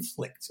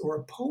conflicts or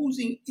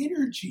opposing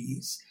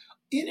energies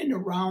in and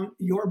around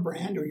your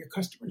brand or your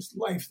customer's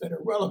life that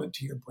are relevant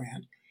to your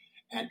brand.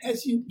 And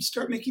as you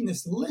start making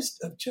this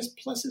list of just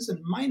pluses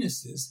and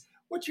minuses,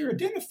 what you're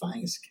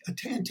identifying is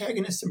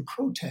antagonists and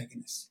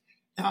protagonists.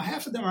 Now,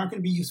 half of them aren't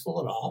going to be useful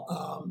at all,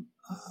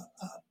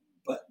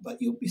 but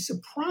you'll be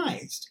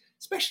surprised,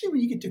 especially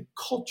when you get to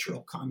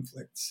cultural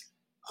conflicts,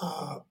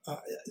 how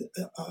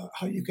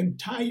you can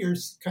tie your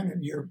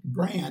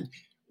brand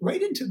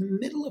right into the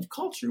middle of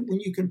culture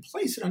when you can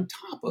place it on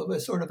top of a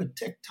sort of a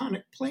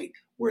tectonic plate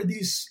where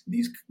these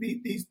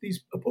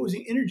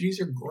opposing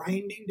energies are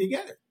grinding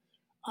together.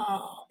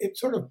 It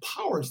sort of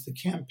powers the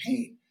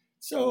campaign.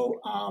 So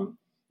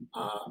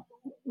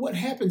what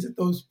happens at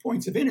those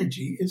points of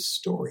energy is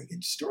story.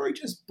 And story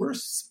just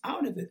bursts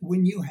out of it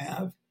when you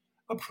have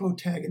a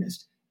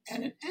protagonist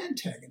and an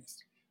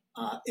antagonist.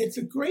 It's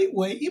a great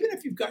way, even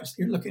if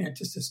you're looking at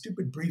just a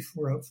stupid brief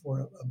for a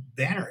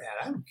banner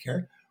ad, I don't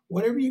care,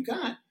 whatever you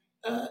got,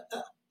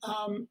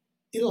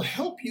 it'll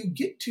help you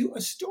get to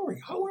a story,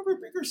 however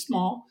big or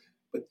small,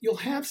 but you'll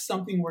have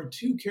something where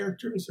 2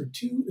 characters or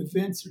 2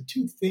 events or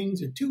 2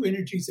 things or 2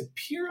 energies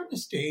appear on the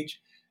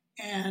stage,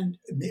 and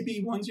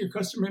maybe one's your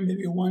customer,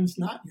 maybe one's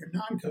not your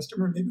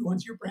non-customer, maybe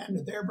one's your brand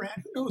or their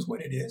brand, who knows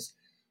what it is,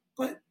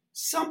 but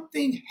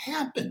something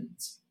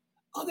happens.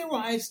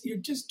 Otherwise, you're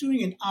just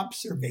doing an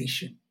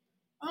observation.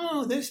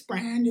 Oh, this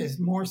brand is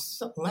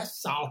less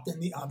salt than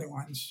the other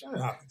ones. Shut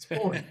up, it's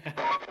boring.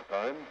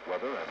 Time,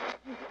 weather,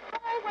 and...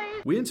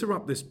 We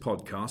interrupt this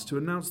podcast to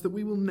announce that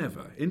we will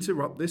never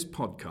interrupt this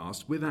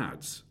podcast with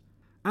ads.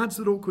 Ads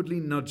that awkwardly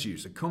nudge you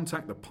to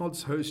contact the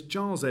pod's host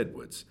Giles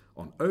Edwards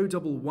on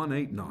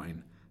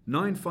 01189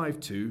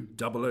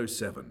 952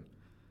 007.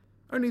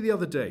 Only the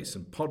other day,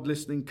 some pod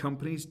listening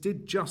companies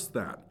did just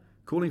that,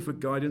 calling for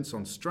guidance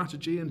on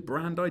strategy and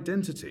brand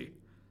identity.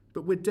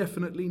 But we're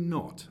definitely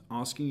not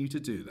asking you to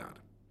do that.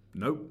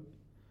 Nope.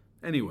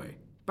 Anyway,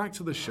 back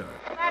to the show.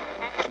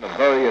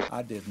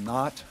 I did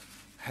not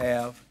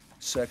have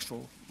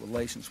sexual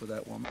relations with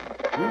that woman.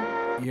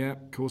 Yeah,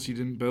 of course you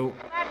didn't, Bill.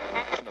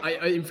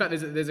 In fact,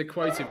 there's a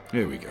quote of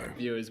Here we go.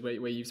 Viewers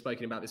where you've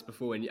spoken about this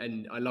before,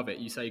 and I love it.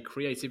 You say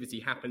creativity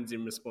happens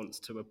in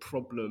response to a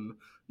problem,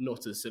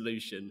 not a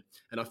solution.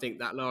 And I think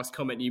that last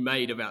comment you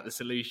made about the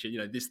solution,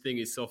 this thing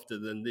is softer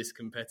than this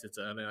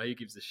competitor. I mean, who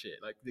gives a shit?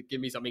 Like,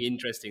 give me something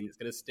interesting that's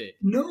going to stick.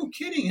 No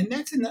kidding. And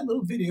that's in that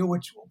little video,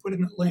 which we'll put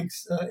in the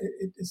links.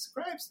 It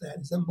describes that,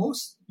 is that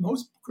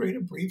most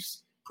creative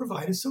briefs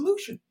provide a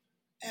solution.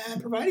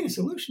 And providing a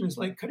solution is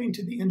like cutting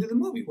to the end of the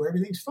movie where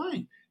everything's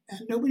fine.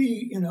 And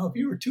nobody, if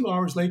you were 2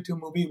 hours late to a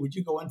movie, would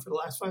you go in for the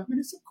last 5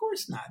 minutes? Of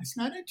course not. It's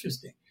not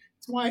interesting.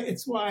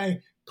 It's why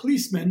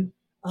policemen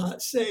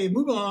say,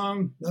 move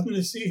along, nothing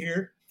to see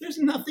here. There's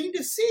nothing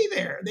to see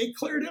there. They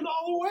cleared it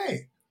all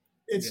away.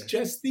 It's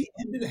just the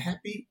end of the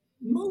happy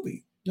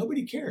movie.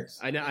 Nobody cares.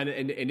 I know,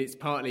 and it's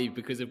partly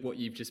because of what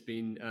you've just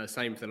been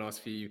saying for the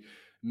last few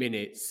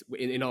minutes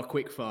in our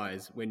quick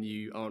fires when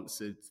you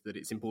answered that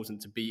it's important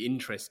to be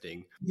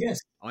interesting. Yes.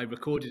 I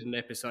recorded an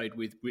episode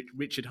with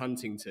Richard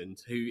Huntington,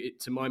 who,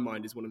 to my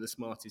mind, is one of the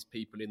smartest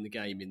people in the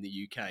game in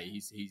the UK.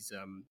 He's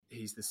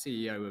the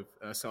CEO of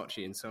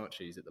Saatchi &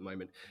 Saatchi's at the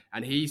moment,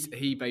 and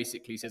he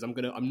basically says, I'm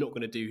not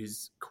gonna do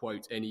his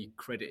quote any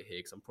credit here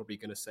because I'm probably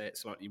going to say it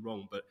slightly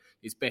wrong, but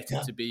it's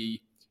better to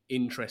be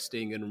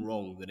interesting and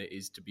wrong than it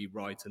is to be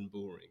right and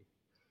boring.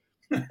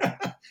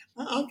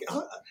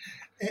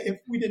 If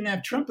we didn't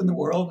have Trump in the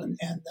world and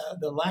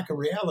the lack of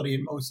reality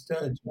in most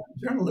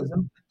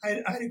journalism,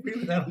 I'd agree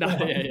with that. No,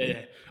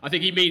 yeah. I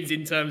think he means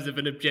in terms of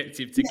an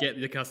objective to get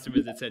the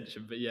customer's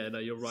attention. But yeah, no,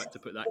 you're right to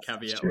put that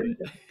caveat on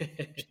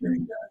it. Sure he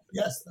does.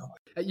 Yes. No.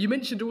 You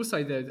mentioned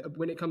also, though,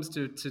 when it comes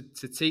to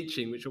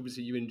teaching, which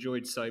obviously you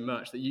enjoyed so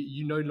much, that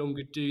you no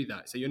longer do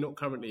that. So you're not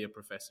currently a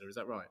professor, is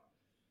that right?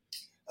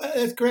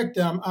 That's correct.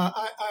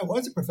 I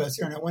was a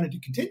professor and I wanted to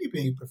continue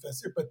being a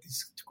professor, but the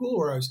school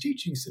where I was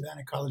teaching,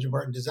 Savannah College of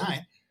Art and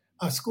Design,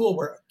 a school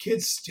where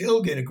kids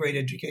still get a great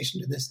education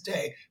to this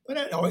day, but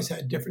I always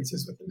had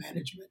differences with the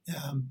management.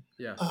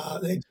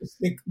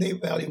 They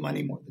value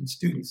money more than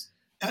students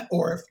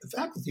or the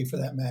faculty for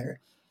that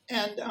matter.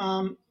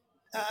 And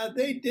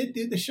they did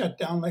do the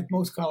shutdown like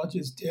most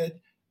colleges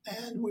did.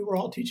 And we were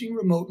all teaching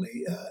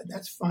remotely.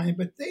 That's fine.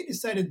 But they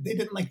decided they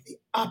didn't like the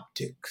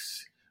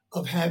optics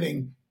of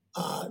having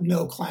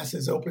no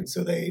classes open.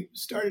 So they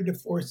started to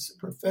force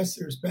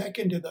professors back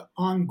into the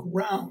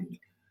on-ground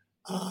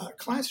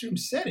classroom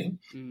setting.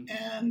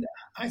 And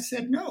I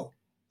said no.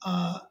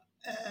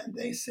 And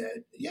they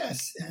said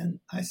yes. And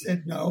I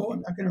said no,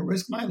 I'm not going to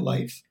risk my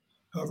life,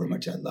 however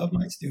much I love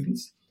my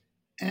students.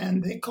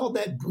 And they called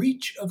that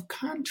breach of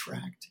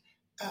contract,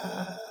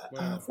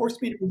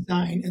 forced me to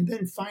resign and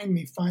then fined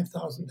me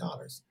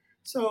 $5,000.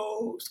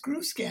 So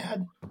screw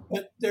SCAD,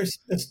 but there's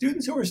the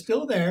students who are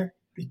still there.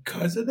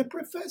 Because of the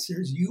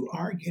professors, you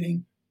are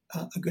getting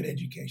a good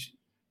education.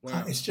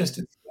 Wow. It's just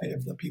in spite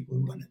of the people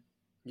who run it.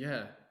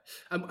 Yeah.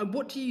 And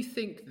what do you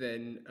think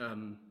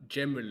then,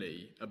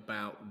 generally,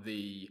 about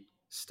the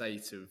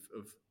state of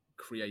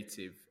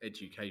creative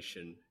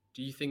education?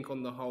 Do you think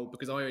on the whole,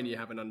 because I only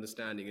have an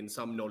understanding and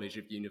some knowledge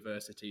of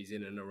universities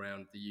in and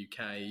around the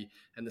UK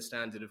and the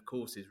standard of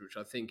courses, which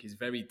I think is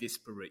very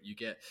disparate. You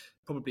get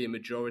probably a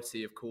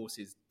majority of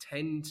courses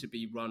tend to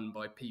be run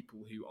by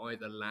people who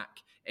either lack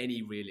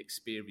any real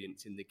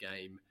experience in the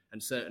game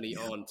and certainly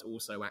aren't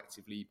also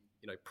actively,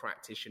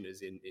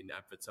 practitioners in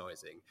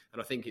advertising. And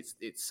I think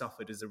it's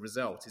suffered as a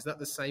result. Is that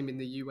the same in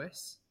the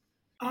US?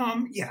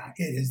 Yeah,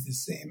 it is the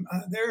same.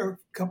 There are a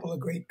couple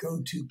of great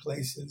go-to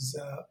places.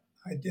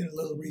 I did a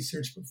little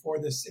research before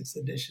the 6th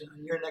edition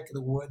on your neck of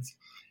the woods,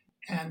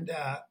 and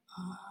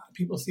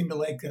people seem to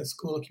like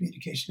School of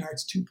Communication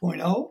Arts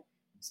 2.0.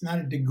 It's not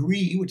a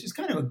degree, which is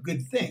kind of a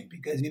good thing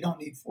because you don't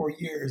need 4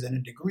 years and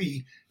a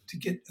degree to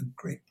get a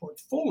great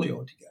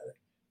portfolio together.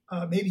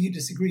 Maybe you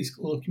disagree,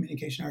 School of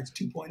Communication Arts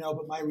 2.0,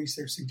 but my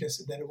research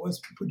suggested that it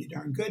was pretty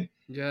darn good.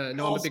 Yeah,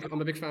 no,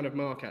 I'm a big fan of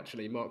Mark,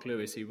 actually. Mark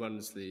Lewis, who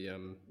runs the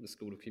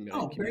School of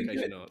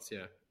Communication Arts,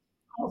 yeah.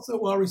 Also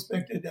well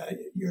respected,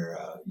 your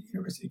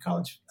University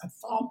College at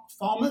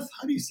Falmouth.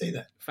 How do you say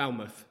that?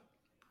 Falmouth.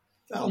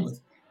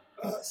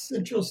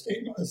 Central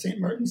State St.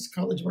 Martin's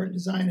College of Art and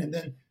Design, and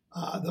then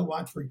the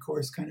Watford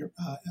course kind of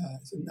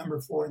is number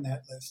 4 in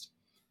that list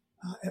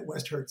at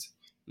West Hertz.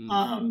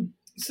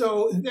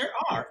 So there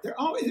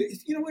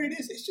always, you know what it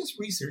is? It's just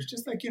research.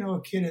 Just like,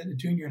 a kid at a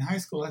junior in high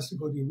school has to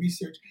go do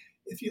research.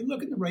 If you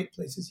look in the right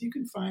places, you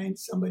can find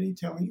somebody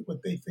telling you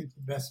what they think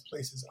the best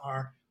places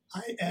are.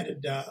 I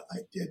did that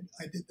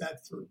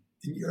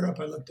in Europe.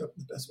 I looked up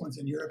the best ones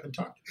in Europe and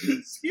talked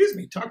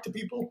to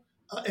people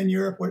in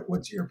Europe.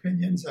 What's your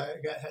opinions? I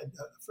had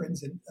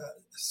friends in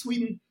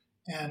Sweden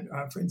and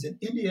friends in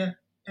India,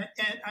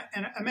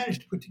 and I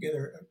managed to put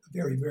together a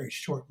very, very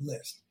short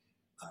list.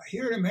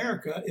 Here in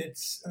America,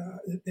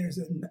 there's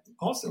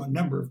also a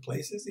number of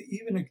places,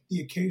 even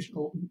the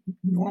occasional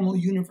normal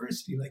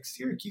university like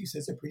Syracuse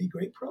has a pretty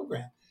great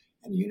program,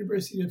 and the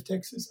University of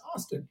Texas,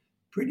 Austin,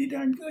 pretty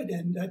darn good,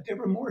 and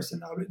Deborah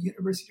Morrison out at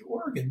University of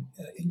Oregon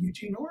in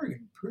Eugene,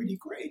 Oregon, pretty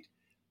great.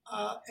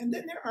 And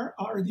then there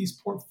are these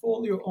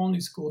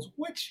portfolio-only schools,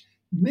 which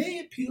may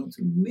appeal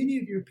to many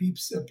of your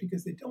peeps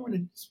because they don't want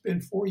to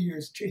spend 4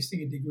 years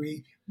chasing a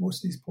degree.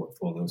 Most of these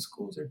portfolio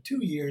schools are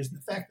 2 years, and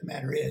the fact of the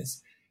matter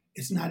is,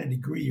 it's not a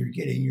degree you're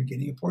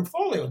getting a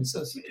portfolio. And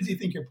so as soon as you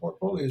think your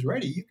portfolio is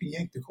ready, you can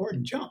yank the cord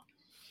and jump.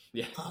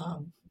 Yeah.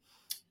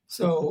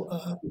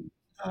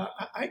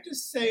 I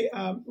just say,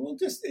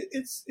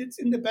 it's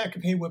in the back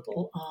of Hey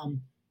Whipple,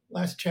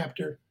 last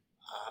chapter.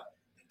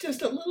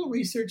 Just a little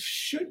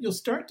research you'll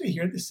start to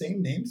hear the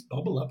same names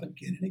bubble up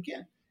again and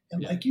again.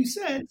 And like you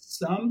said,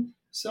 some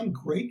some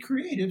great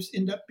creatives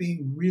end up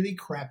being really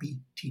crappy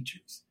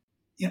teachers.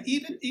 You know,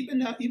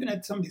 even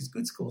at some of these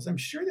good schools, I'm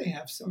sure they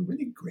have some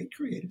really great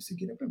creatives who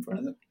get up in front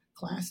of the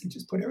class and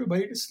just put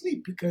everybody to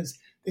sleep because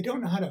they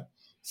don't know how to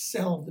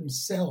sell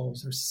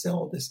themselves or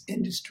sell this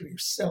industry or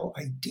sell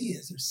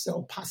ideas or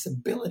sell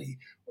possibility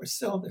or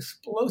sell the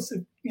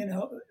explosive,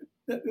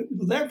 the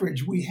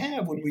leverage we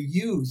have when we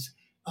use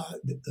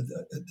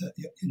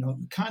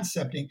the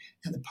concepting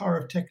and the power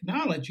of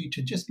technology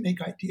to just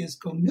make ideas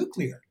go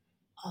nuclear.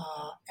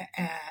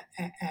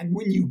 And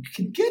when you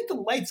can get the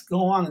lights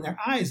go on in their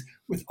eyes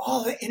with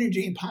all the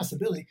energy and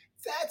possibility,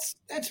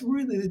 that's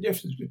really the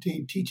difference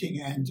between teaching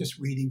and just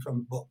reading from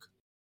a book.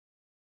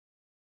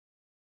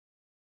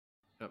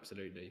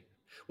 Absolutely.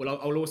 Well,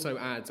 I'll also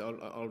add,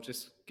 I'll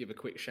just give a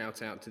quick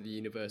shout out to the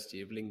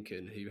University of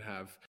Lincoln, who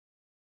have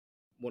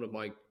one of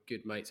my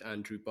good mates,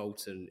 Andrew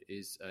Bolton,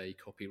 is a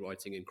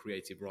copywriting and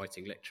creative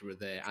writing lecturer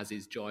there, as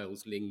is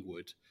Giles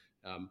Lingwood,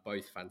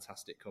 both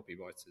fantastic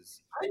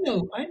copywriters.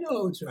 I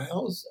know,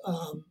 Giles.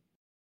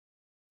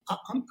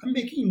 I'm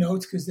making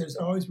notes because there's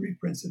always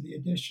reprints of the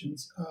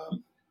editions.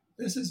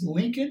 This is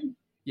Lincoln.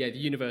 Yeah, the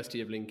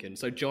University of Lincoln.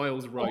 So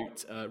Giles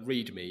wrote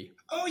Read Me.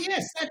 Oh,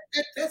 yes,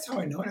 that's how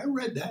I know it. I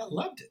read that. I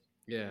loved it.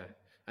 Yeah,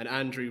 and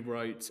Andrew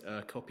wrote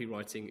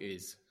Copywriting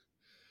Is.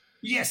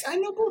 Yes, I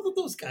know both of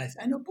those guys.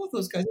 I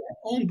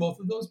own both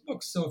of those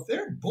books. So if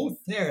they're both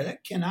there,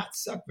 that cannot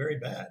suck very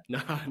bad.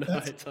 No,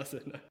 it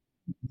doesn't. No.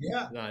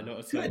 Yeah. No,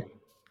 not at all.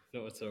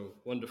 Not at all.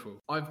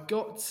 Wonderful. I've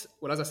got,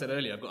 well, as I said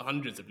earlier, I've got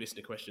hundreds of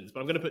listener questions, but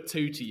I'm going to put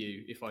two to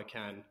you if I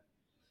can.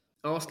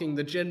 Asking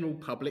the general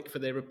public for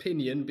their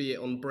opinion, be it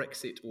on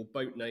Brexit or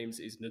boat names,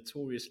 is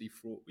notoriously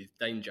fraught with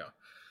danger.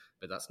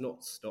 But that's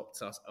not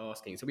stopped us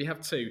asking. So we have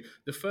two.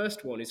 The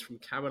first one is from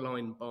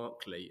Caroline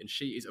Barkley, and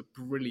she is a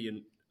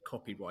brilliant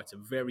copywriter,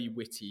 very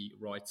witty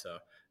writer,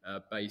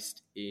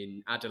 based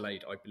in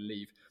Adelaide, I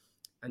believe.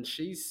 And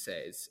she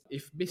says,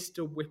 if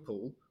Mr.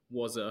 Whipple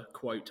was a,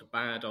 quote,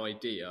 bad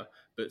idea,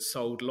 but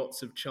sold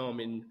lots of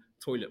charming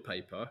toilet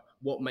paper,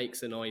 what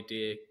makes an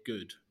idea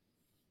good?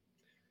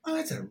 Oh,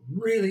 that's a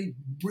really,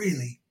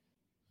 really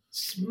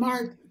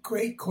smart,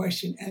 great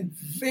question and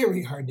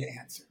very hard to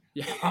answer.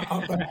 Yeah.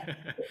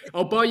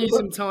 I'll buy you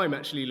some time,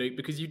 actually, Luke,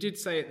 because you did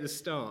say at the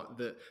start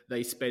that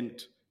they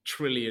spent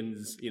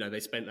trillions, they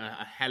spent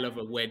a hell of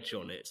a wedge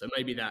on it. So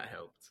maybe that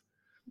helped.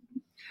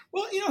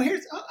 Well,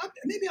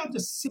 maybe I'll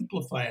just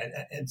simplify it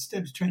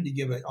instead of trying to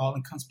give an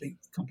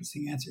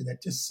all-encompassing answer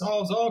that just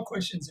solves all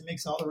questions and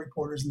makes all the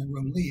reporters in the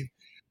room leave.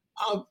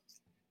 I'll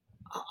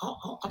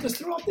just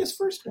throw out this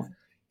first one.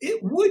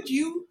 If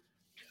you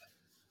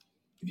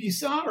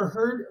saw or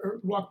heard or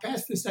walked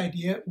past this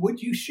idea,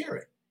 would you share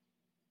it?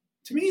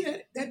 To me,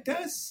 that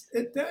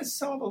does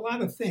solve a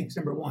lot of things.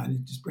 Number one,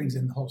 it just brings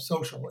in the whole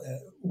social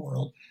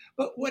world.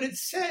 But what it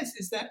says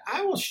is that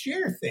I will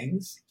share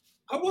things.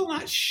 I will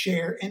not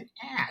share an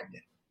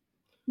ad.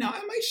 Now,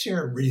 I might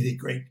share a really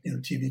great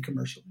TV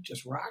commercial that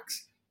just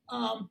rocks.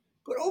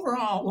 But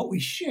overall, what we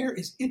share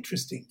is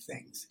interesting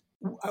things.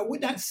 I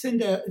would not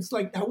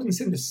I wouldn't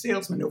send a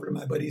salesman over to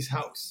my buddy's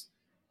house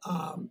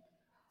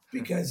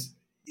because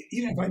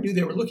even if I knew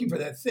they were looking for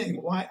that thing,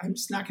 why? I'm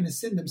just not going to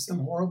send them some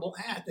horrible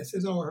ad that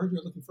says, oh, I heard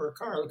you're looking for a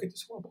car. Look at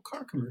this horrible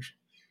car commercial.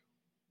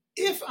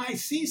 If I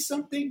see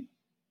something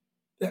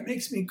that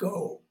makes me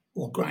go,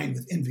 well, grind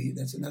with envy,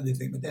 that's another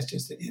thing, but that's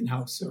just an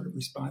in-house sort of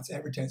response,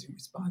 advertising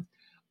response.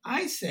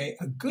 I say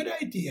a good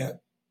idea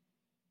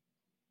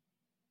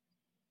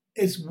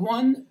is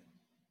one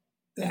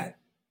that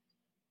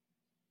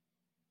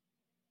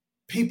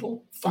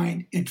people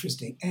find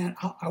interesting. And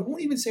I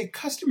won't even say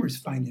customers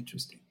find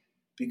interesting,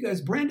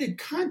 because branded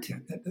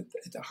content, at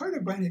the heart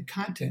of branded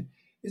content,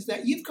 is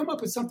that you've come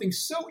up with something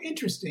so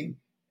interesting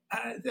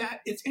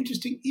that it's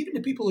interesting even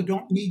to people who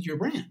don't need your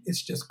brand.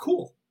 It's just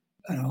cool.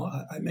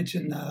 I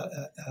mentioned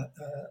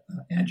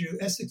Andrew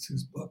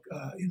Essex's book,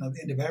 The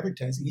End of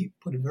Advertising. He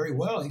put it very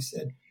well. He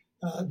said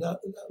the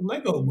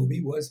Lego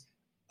movie was,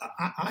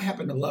 I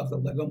happen to love the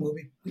Lego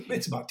movie.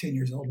 It's about 10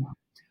 years old now.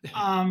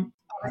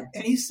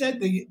 And he said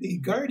the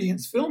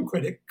Guardian's film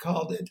critic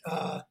called it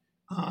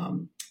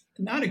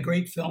not a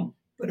great film,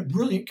 but a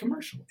brilliant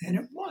commercial. And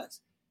it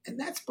was. And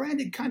that's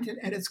branded content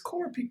at its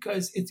core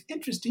because it's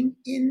interesting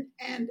in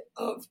and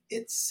of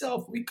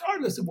itself,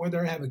 regardless of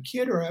whether I have a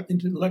kid or I'm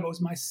into Legos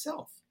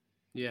myself.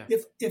 Yeah.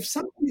 If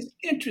something is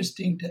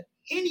interesting to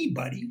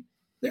anybody,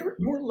 they're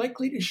more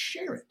likely to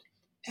share it.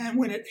 And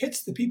when it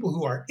hits the people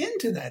who are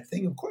into that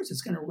thing, of course,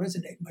 it's going to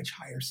resonate much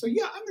higher. So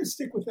yeah, I'm going to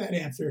stick with that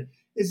answer.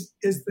 Is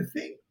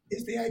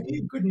the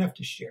idea good enough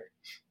to share?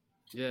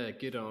 Yeah,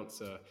 good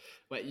answer.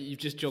 Well, you've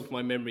just jogged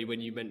my memory when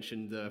you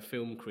mentioned the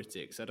film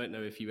critics. I don't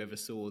know if you ever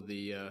saw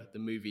the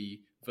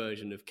movie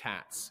version of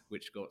Cats,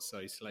 which got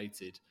so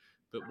slated,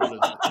 but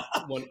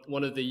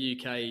one of the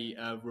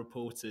UK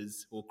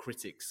reporters or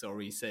critics,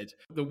 said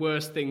the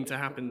worst thing to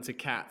happen to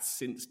cats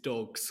since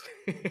dogs.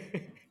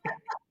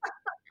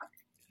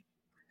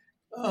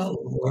 Oh,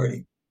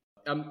 Lordy.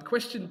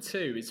 Question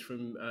 2 is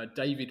from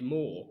David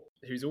Moore.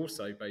 who's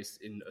also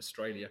based in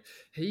Australia.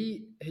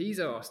 He's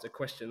asked a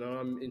question, and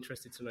I'm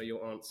interested to know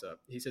your answer.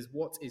 He says,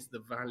 "What is the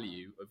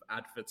value of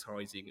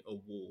advertising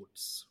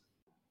awards?"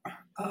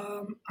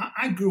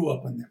 I grew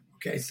up on them.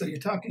 Okay, so you're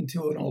talking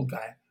to an old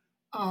guy.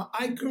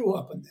 I grew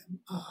up on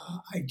them.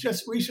 I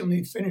just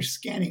recently finished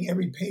scanning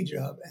every page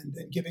of and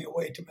then giving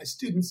away to my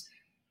students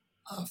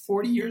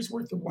 40 years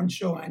worth of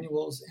one-show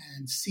annuals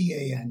and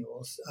CA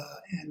annuals,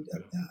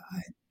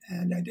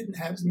 and I didn't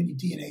have as many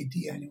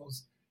D&AD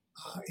annuals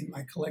in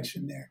my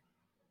collection there.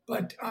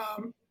 But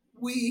Tom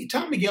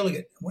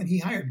McGilligan, when he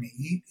hired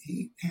me,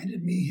 he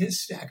handed me his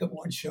stack of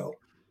one show,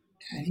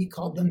 and he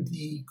called them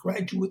the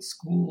Graduate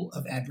School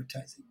of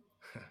Advertising.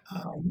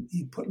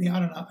 He put me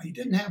out on he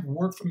didn't have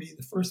work for me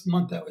the first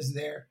month I was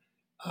there,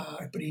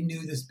 but he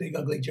knew this big,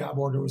 ugly job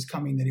order was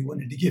coming that he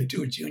wanted to give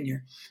to a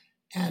junior.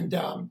 And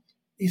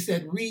he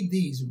said, read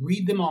these,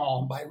 read them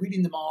all. And by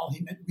reading them all,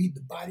 he meant read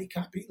the body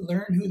copy,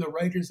 learn who the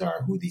writers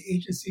are, who the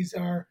agencies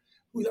are,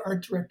 who the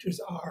art directors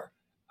are,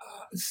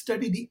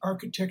 study the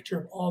architecture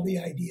of all the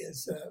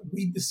ideas,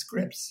 read the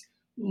scripts,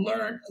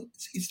 learn.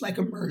 It's like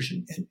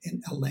immersion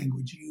in a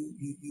language.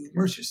 You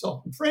immerse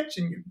yourself in French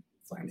and you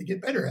finally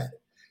get better at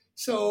it.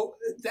 So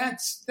that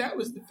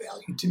was the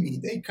value to me.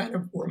 They kind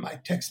of were my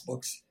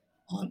textbooks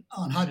on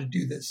how to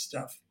do this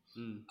stuff.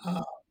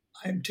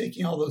 I'm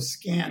taking all those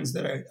scans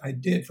that I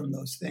did from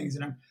those things,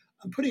 and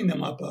I'm putting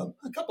them up a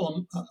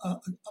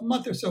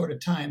month or so at a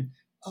time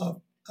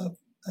of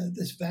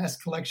this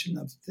vast collection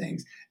of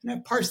things, and I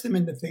parse them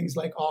into things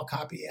like all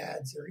copy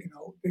ads or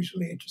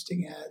visually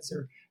interesting ads,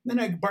 or then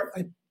I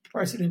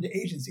parse it into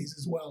agencies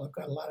as well. I've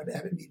got a lot of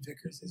Abbott Mead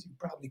Vickers, as you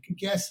probably can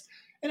guess,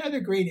 and other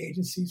great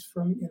agencies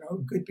from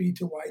Goodby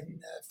to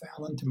Wyden,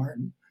 Fallon to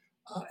Martin.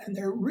 And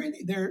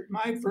they're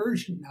my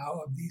version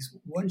now of these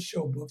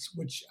one-show books,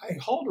 which I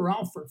hauled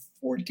around for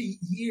 40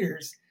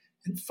 years.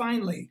 And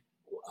finally,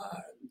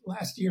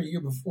 last year,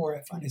 year before,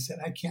 I finally said,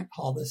 I can't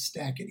haul this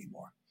stack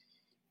anymore,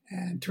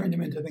 and turned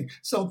them into things.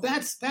 So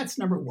that's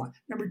number one.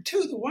 Number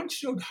two, the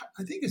one-show,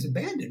 I think, is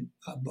abandoned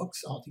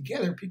books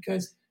altogether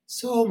because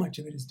so much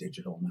of it is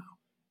digital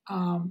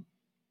now.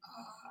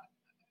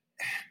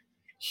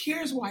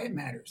 Here's why it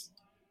matters.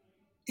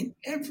 In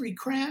every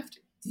craft,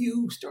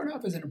 you start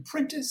off as an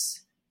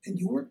apprentice and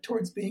you work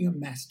towards being a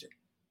master.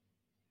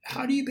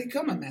 How do you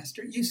become a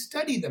master? You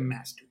study the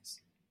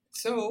masters.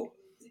 So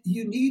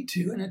you need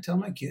to, and I tell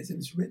my kids, and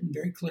it's written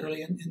very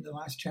clearly in the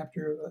last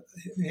chapter of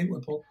Hey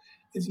Whipple,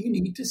 is you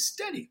need to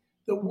study.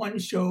 The One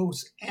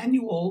Show's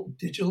annual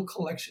digital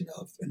collection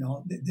of,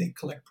 they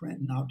collect print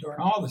and outdoor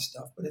and all this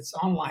stuff, but it's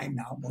online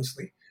now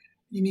mostly.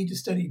 You need to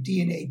study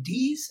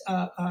D&AD's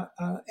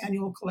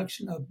annual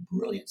collection of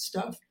brilliant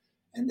stuff.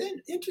 And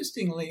then,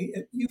 interestingly,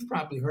 you've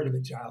probably heard of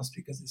it, Giles,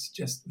 because it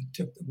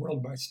took the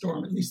world by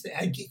storm, at least the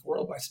Ad Geek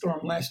world by storm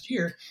last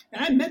year.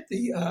 And I met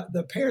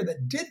the pair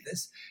that did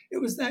this.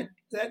 It was that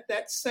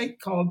site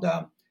called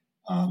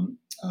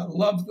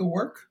Love the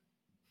Work.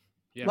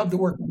 Yeah. Love the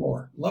Work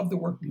More. Love the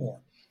Work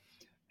More.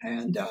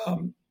 And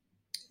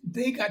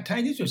they got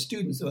tied. These were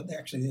students. So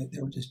actually,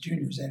 they were just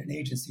juniors at an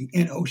agency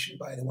in Ocean,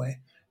 by the way.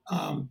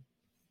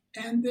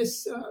 And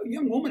this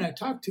young woman I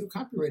talked to, a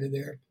copywriter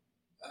there,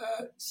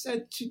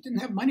 said she didn't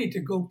have money to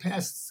go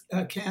past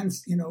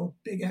Cannes,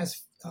 big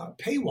ass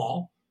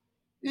paywall,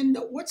 and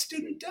what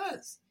student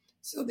does?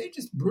 So they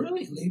just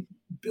brilliantly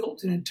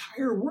built an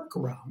entire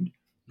workaround.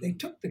 They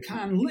took the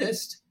Cannes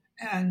list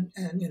and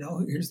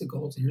here's the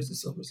golds, and here's the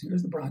silvers, and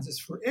here's the bronzes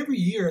for every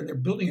year, and they're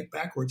building it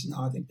backwards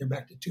now. I think they're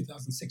back to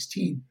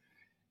 2016,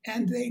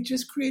 and they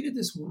just created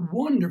this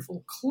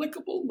wonderful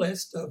clickable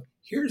list of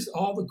here's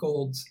all the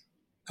golds.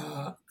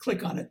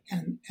 Click on it,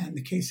 and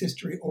the case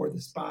history or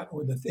the spot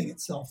or the thing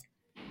itself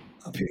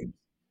appears.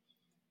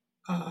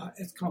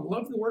 It's called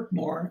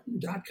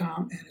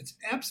lovetheworkmore.com, and it's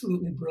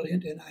absolutely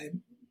brilliant. And I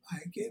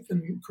gave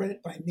them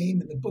credit by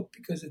name in the book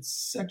because it's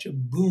such a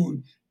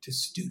boon to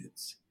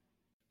students.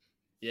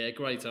 Yeah,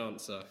 great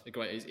answer.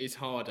 It's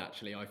hard,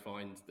 actually, I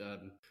find,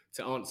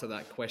 to answer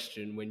that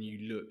question when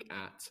you look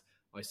at,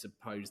 I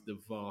suppose, the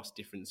vast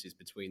differences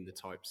between the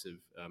types of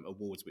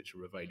awards which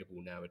are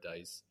available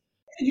nowadays.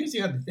 And here's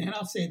the other thing, and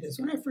I'll say this.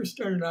 When I first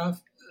started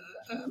off,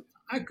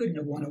 I couldn't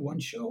have won a one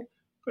show,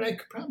 but I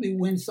could probably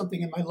win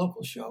something in my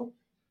local show.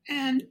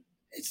 And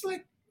it's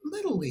like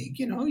Little League,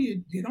 you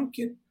don't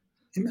get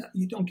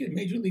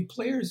major league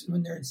players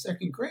when they're in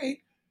second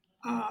grade,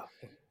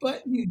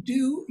 but you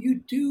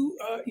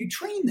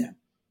train them.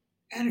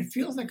 And it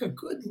feels like a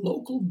good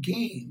local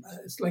game.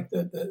 It's like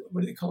the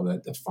what do they call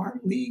that? The farm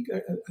league,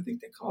 I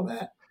think they call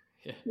that.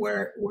 Yeah.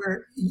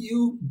 Where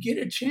you get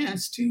a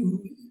chance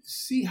to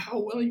see how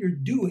well you're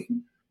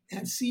doing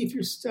and see if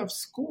your stuff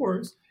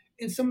scores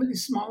in some of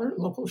these smaller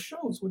local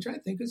shows, which I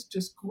think is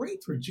just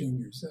great for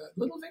juniors.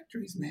 Little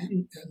victories,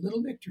 man.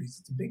 Little victories.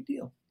 It's a big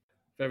deal.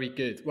 Very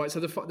good. Right,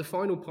 so the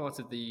final part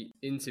of the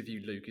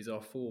interview, Luke, is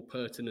our 4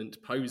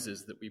 pertinent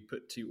posers that we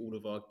put to all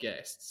of our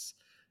guests.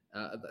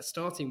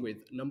 Starting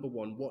with number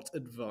 1, what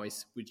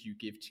advice would you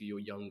give to your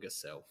younger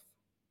self?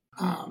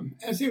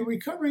 As a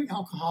recovering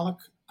alcoholic,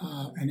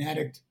 an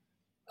addict,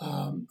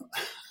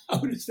 I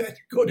would have said,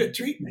 go to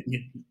treatment,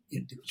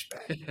 you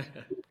douchebag.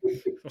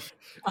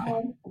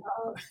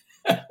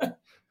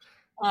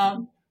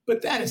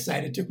 But that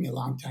aside, it took me a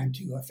long time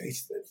to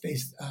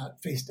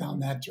face down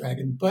that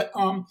dragon. But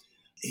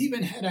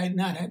even had I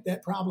not had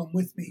that problem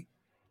with me,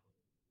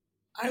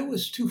 I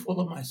was too full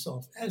of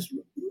myself, as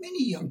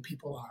many young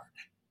people are.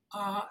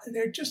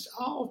 They're just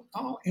all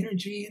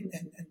energy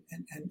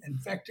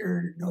and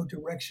vector, no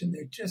direction.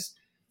 They're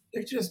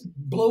just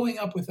blowing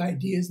up with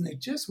ideas, and they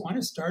just want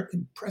to start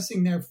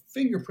impressing their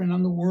fingerprint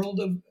on the world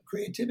of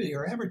creativity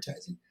or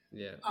advertising.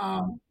 Yeah.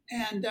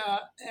 And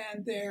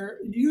they're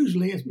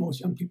usually, as most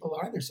young people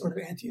are, they're sort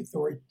of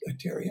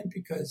anti-authoritarian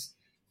because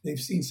they've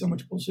seen so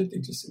much bullshit. They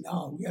just say,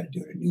 no, we got to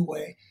do it a new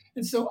way.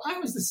 And so I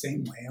was the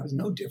same way. I was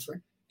no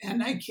different.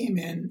 And I came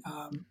in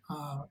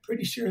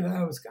pretty sure that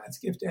I was God's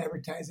gift to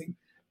advertising.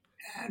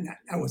 And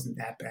that wasn't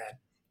that bad.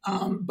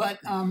 But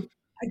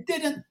I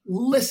didn't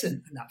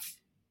listen enough.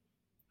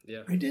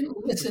 Yeah. I didn't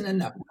listen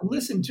enough. I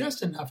listened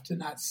just enough to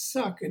not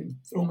suck and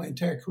throw my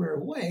entire career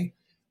away.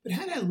 But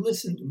had I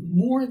listened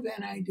more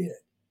than I did,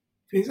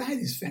 because I had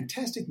these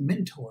fantastic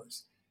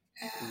mentors,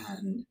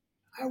 and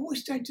I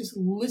wished I'd just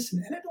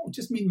listened. And I don't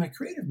just mean my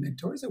creative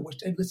mentors. I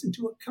wished I'd listened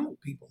to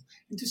account people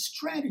and to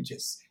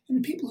strategists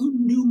and people who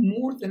knew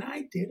more than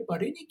I did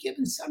about any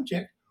given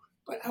subject,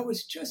 but I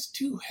was just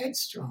too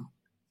headstrong.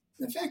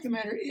 The fact of the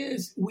matter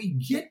is, we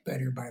get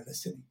better by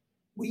listening.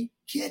 We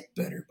get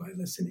better by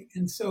listening.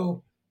 And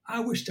so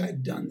I wished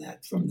I'd done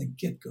that from the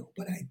get-go,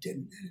 but I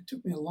didn't. And it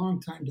took me a long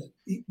time to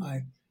eat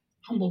my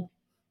humble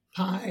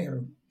pie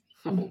or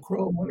humble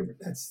crow, whatever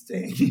that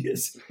saying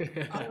is,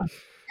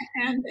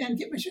 and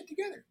get my shit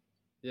together.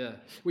 Yeah.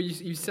 Well,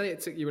 you say it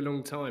took you a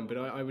long time, but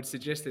I would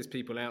suggest there's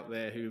people out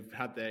there who've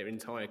had their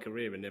entire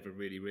career and never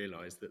really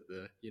realised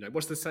that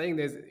what's the saying?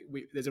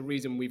 There's a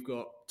reason we've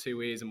got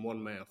two ears and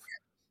one mouth.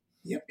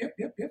 Yep.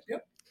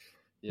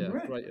 Yeah,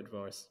 right. Great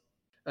advice.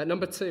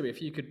 Number 2,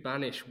 if you could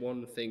banish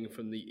one thing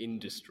from the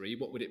industry,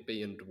 what would it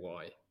be and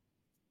why?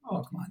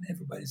 Oh, come on.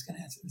 Everybody's going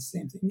to answer the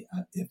same thing.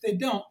 If they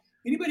don't,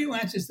 anybody who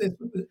answers this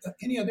with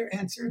any other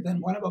answer than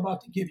what I'm about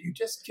to give you,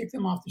 just kick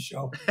them off the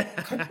show.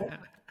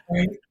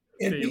 Right?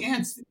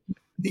 If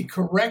the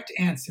correct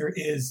answer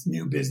is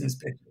new business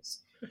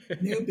pitches.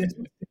 New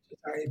business pitches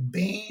are a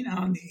bane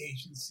on the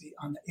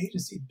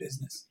agency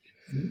business.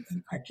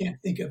 And I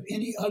can't think of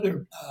any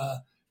other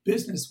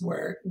business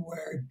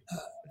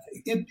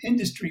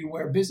industry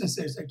where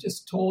businesses are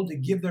just told to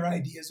give their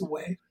ideas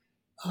away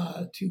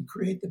to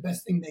create the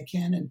best thing they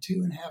can in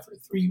 2.5 or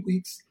 3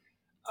 weeks.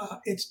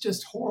 It's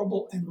just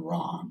horrible and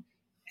wrong.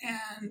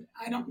 And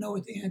I don't know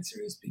what the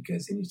answer is,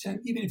 because anytime,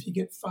 even if you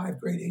get 5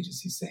 great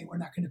agencies saying we're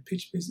not going to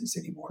pitch business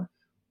anymore,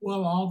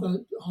 well, all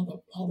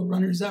the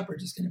runners up are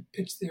just going to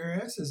pitch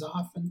their asses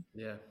off and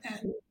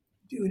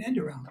do an end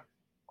around.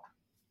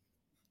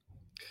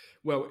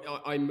 Well,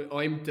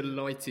 I'm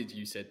delighted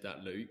you said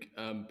that, Luke,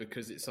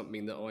 because it's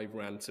something that I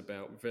rant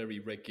about very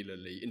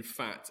regularly. In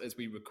fact, as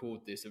we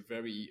record this, a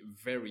very,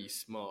 very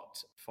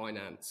smart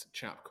finance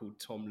chap called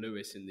Tom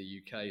Lewis in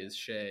the UK has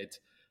shared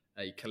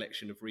a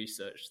collection of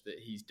research that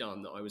he's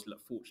done that I was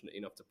fortunate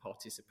enough to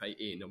participate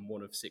in. I'm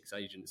one of 6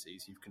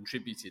 agencies who've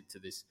contributed to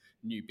this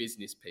new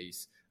business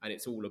piece, and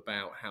it's all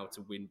about how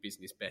to win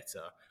business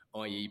better,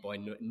 i.e. by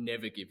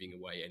never giving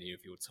away any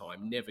of your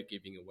time, never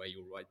giving away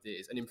your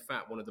ideas. And in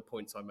fact, one of the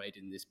points I made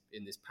in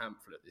this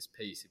pamphlet, this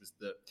piece, it was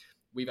that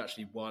we've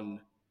actually won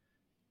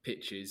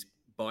pitches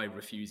by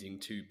refusing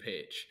to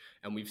pitch.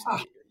 And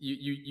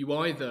you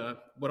either,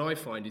 what I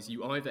find is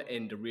you either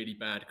end a really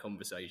bad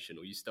conversation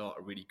or you start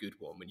a really good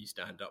one when you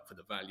stand up for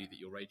the value that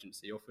your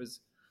agency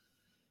offers.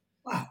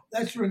 Wow,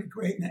 that's really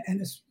great. And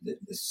this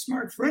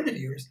smart friend of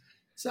yours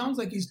sounds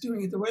like he's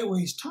doing it the right way.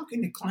 He's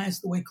talking to clients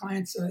the way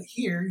clients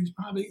hear.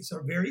 It's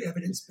very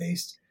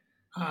evidence-based,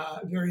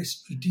 very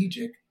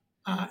strategic,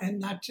 and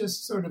not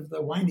just sort of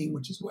the whining,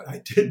 which is what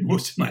I did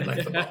most of my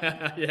life.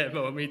 Yeah,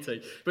 well, me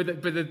too. But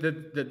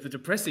the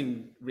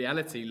depressing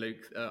reality,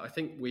 Luke, I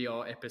think we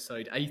are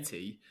episode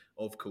 80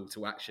 of Call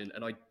to Action,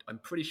 and I'm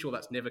pretty sure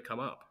that's never come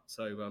up.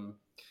 So I'm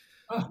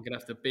going to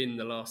have to bin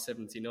the last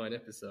 79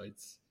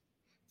 episodes.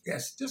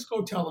 Yes, just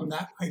go tell them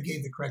that I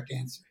gave the correct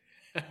answer.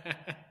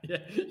 Yeah,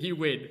 you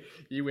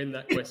win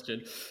that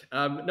question.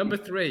 Number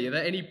 3, are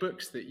there any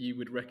books that you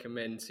would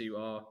recommend to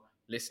our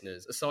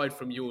listeners, aside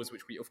from yours,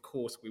 which we will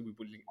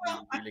link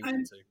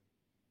to?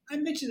 I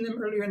mentioned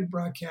them earlier in the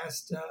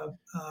broadcast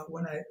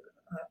when I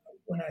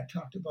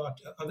talked about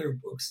other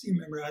books. You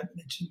remember I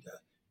mentioned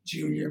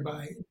Junior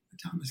by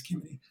Thomas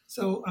Kimmeny.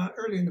 So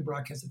earlier in the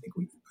broadcast, I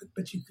think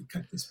but you could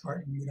cut this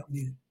part and we don't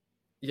need it.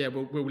 Yeah,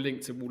 we'll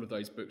link to all of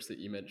those books that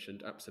you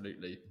mentioned.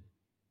 Absolutely.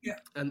 Yeah.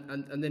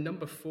 And then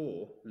number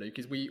 4, Luke,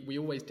 is we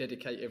always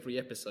dedicate every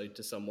episode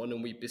to someone,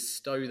 and we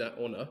bestow that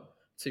honour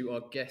to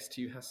our guest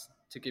who has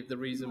to give the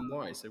reason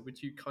why. So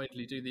would you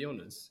kindly do the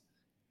honours?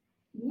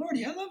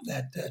 Lordy, I love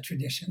that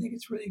tradition. I think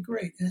it's really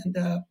great. And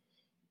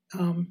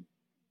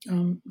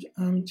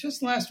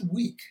just last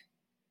week,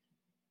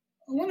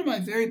 one of my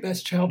very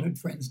best childhood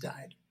friends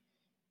died.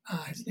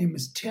 His name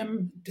was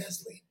Tim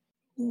Desley.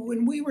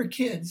 when we were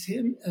kids,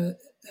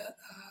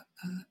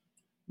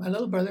 my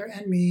little brother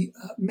and me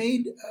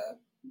made,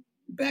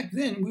 back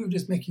then we were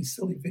just making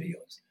silly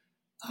videos.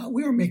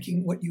 We were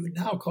making what you would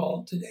now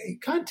call today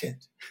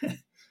content.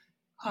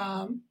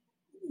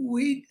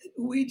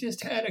 We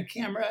just had a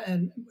camera,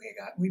 and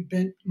we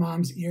bent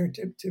Mom's ear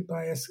to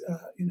buy us,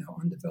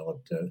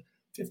 undeveloped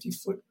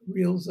 50-foot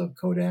reels of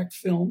Kodak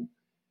film,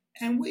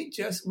 and we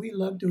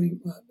loved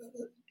doing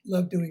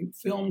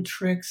film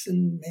tricks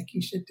and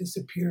making shit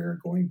disappear,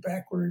 going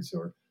backwards,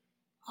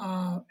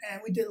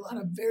 and we did a lot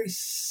of very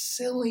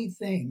silly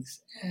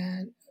things.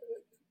 And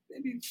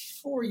maybe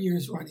 4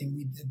 years running,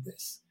 we did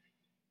this,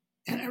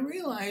 and I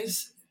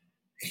realized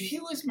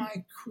he was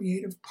my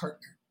creative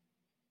partner.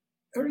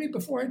 Early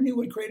before I knew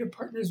what creative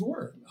partners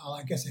were. Well,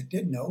 I guess I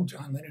did know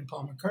John Lennon and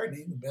Paul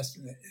McCartney, the best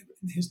in the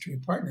history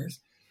of partners,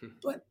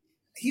 but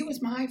he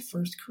was my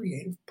first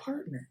creative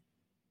partner.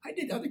 I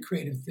did other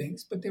creative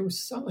things, but they were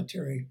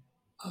solitary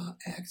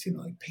acts,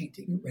 like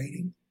painting and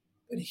writing.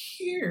 But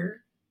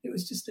here, it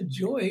was just a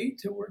joy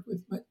to work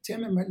with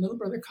Tim and my little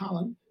brother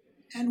Colin,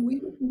 and we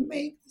would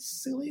make the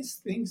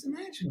silliest things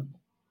imaginable.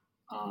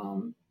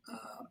 And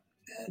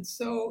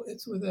so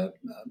it's with a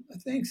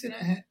thanks and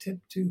a hat tip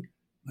to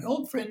my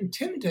old friend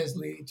Tim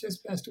Desley,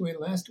 just passed away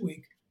last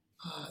week,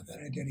 that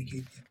I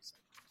dedicate the episode.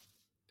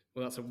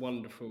 Well, that's a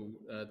wonderful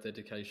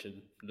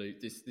dedication,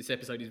 Luke. This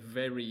episode is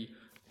very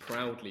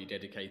proudly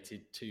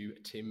dedicated to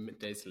Tim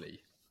Desley.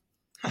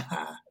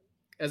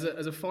 As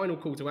a final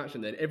call to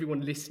action, then,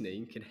 everyone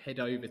listening can head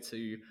over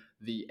to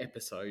the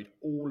episode.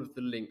 All of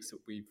the links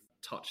that we've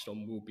touched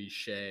on will be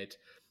shared,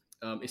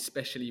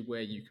 especially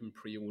where you can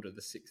pre-order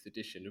the 6th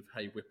edition of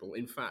Hey Whipple.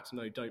 In fact,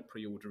 no, don't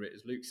pre-order it,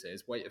 as Luke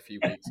says. Wait a few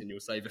weeks and you'll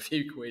save a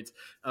few quid.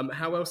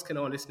 How else can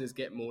our listeners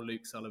get more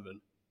Luke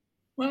Sullivan?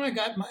 Well, I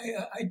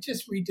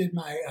just redid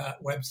my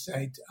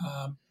website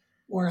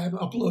where I'm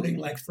uploading,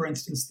 like, for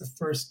instance, the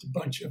first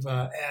bunch of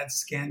ads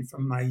scanned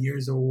from my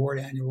year's award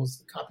annuals,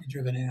 the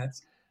copy-driven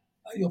ads.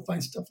 You'll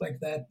find stuff like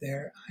that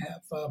there. I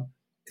have,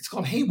 it's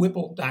called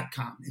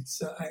HeyWhipple.com.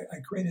 It's I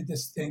created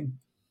this thing,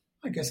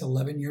 I guess,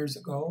 11 years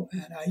ago.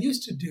 And I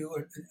used to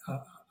I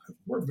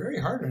work very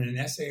hard on an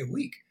essay a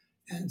week.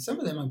 And some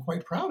of them I'm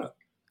quite proud of.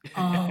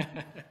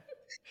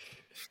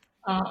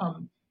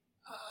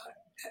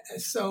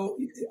 So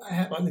I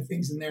have other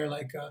things in there,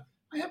 like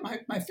I have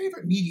my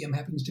favorite medium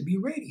happens to be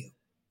radio.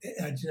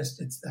 I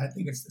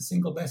think it's the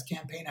single best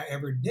campaign I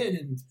ever did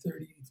in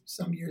 30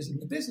 some years in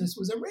the business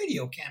was a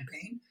radio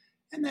campaign.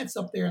 And that's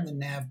up there in the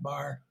nav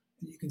bar.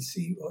 And you can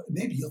see,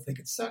 maybe you'll think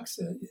it sucks.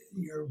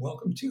 You're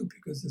welcome to,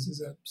 because this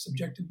is a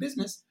subjective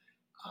business.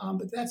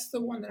 But that's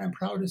the one that I'm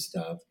proudest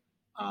of.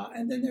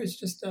 And then there's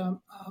just,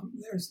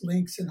 there's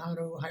links on how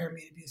to hire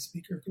me to be a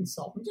speaker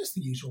consultant, just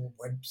the usual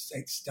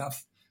website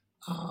stuff.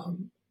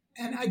 And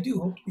I do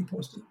hope to be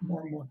posting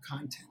more and more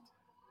content.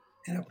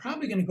 And I'm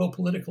probably going to go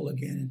political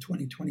again in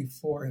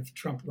 2024 if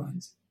Trump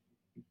runs.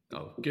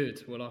 Oh,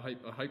 good. Well, I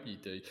hope you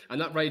do. And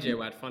that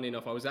radio ad, funny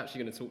enough, I was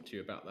actually going to talk to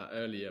you about that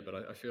earlier, but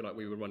I feel like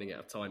we were running out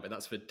of time. But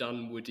that's for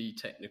Dunwoody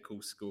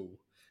Technical School.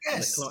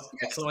 Yes.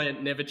 The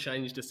client never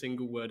changed a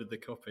single word of the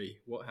copy.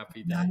 What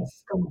happy day.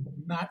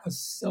 Not a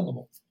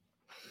syllable.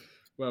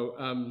 Well,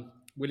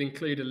 we'll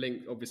include a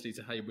link, obviously,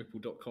 to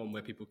heywhipple.com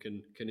where people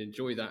can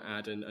enjoy that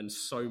ad and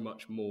so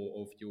much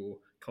more of your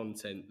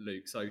content,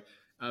 Luke. So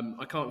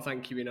I can't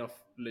thank you enough,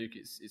 Luke.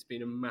 It's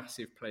been a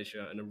massive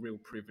pleasure and a real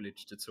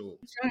privilege to talk.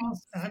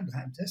 I'm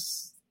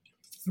just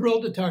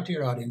thrilled to talk to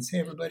your audience. Hey,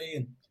 everybody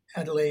in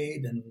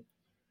Adelaide,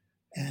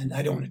 and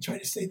I don't want to try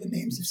to say the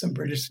names of some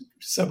British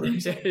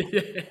suburbs.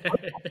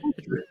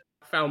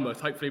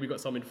 Falmouth. Hopefully we've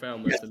got some in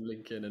Falmouth and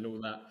Lincoln and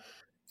all that.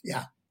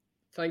 Yeah.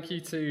 Thank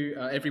you to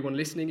everyone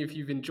listening. If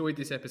you've enjoyed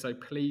this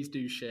episode, please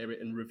do share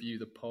it and review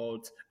the pod.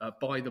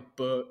 Buy the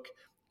book.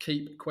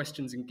 Keep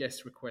questions and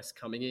guest requests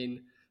coming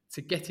in.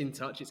 To get in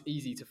touch, it's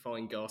easy to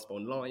find Gasp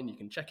online. You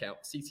can check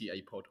out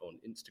CTA Pod on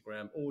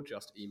Instagram or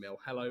just email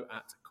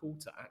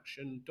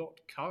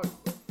hello@calltoaction.co.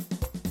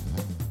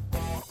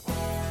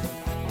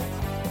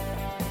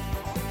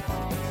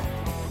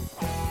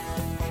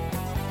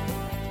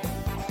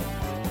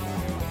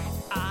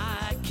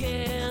 I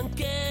can't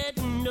get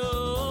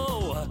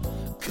no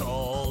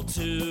call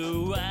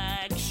to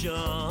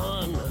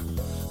action.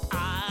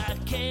 I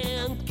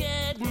can't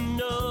get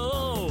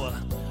no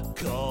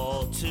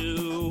call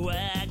to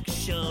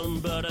action,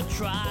 but I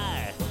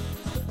try,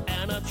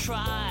 and I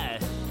try,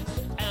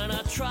 and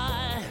I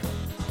try,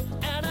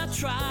 and I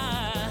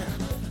try.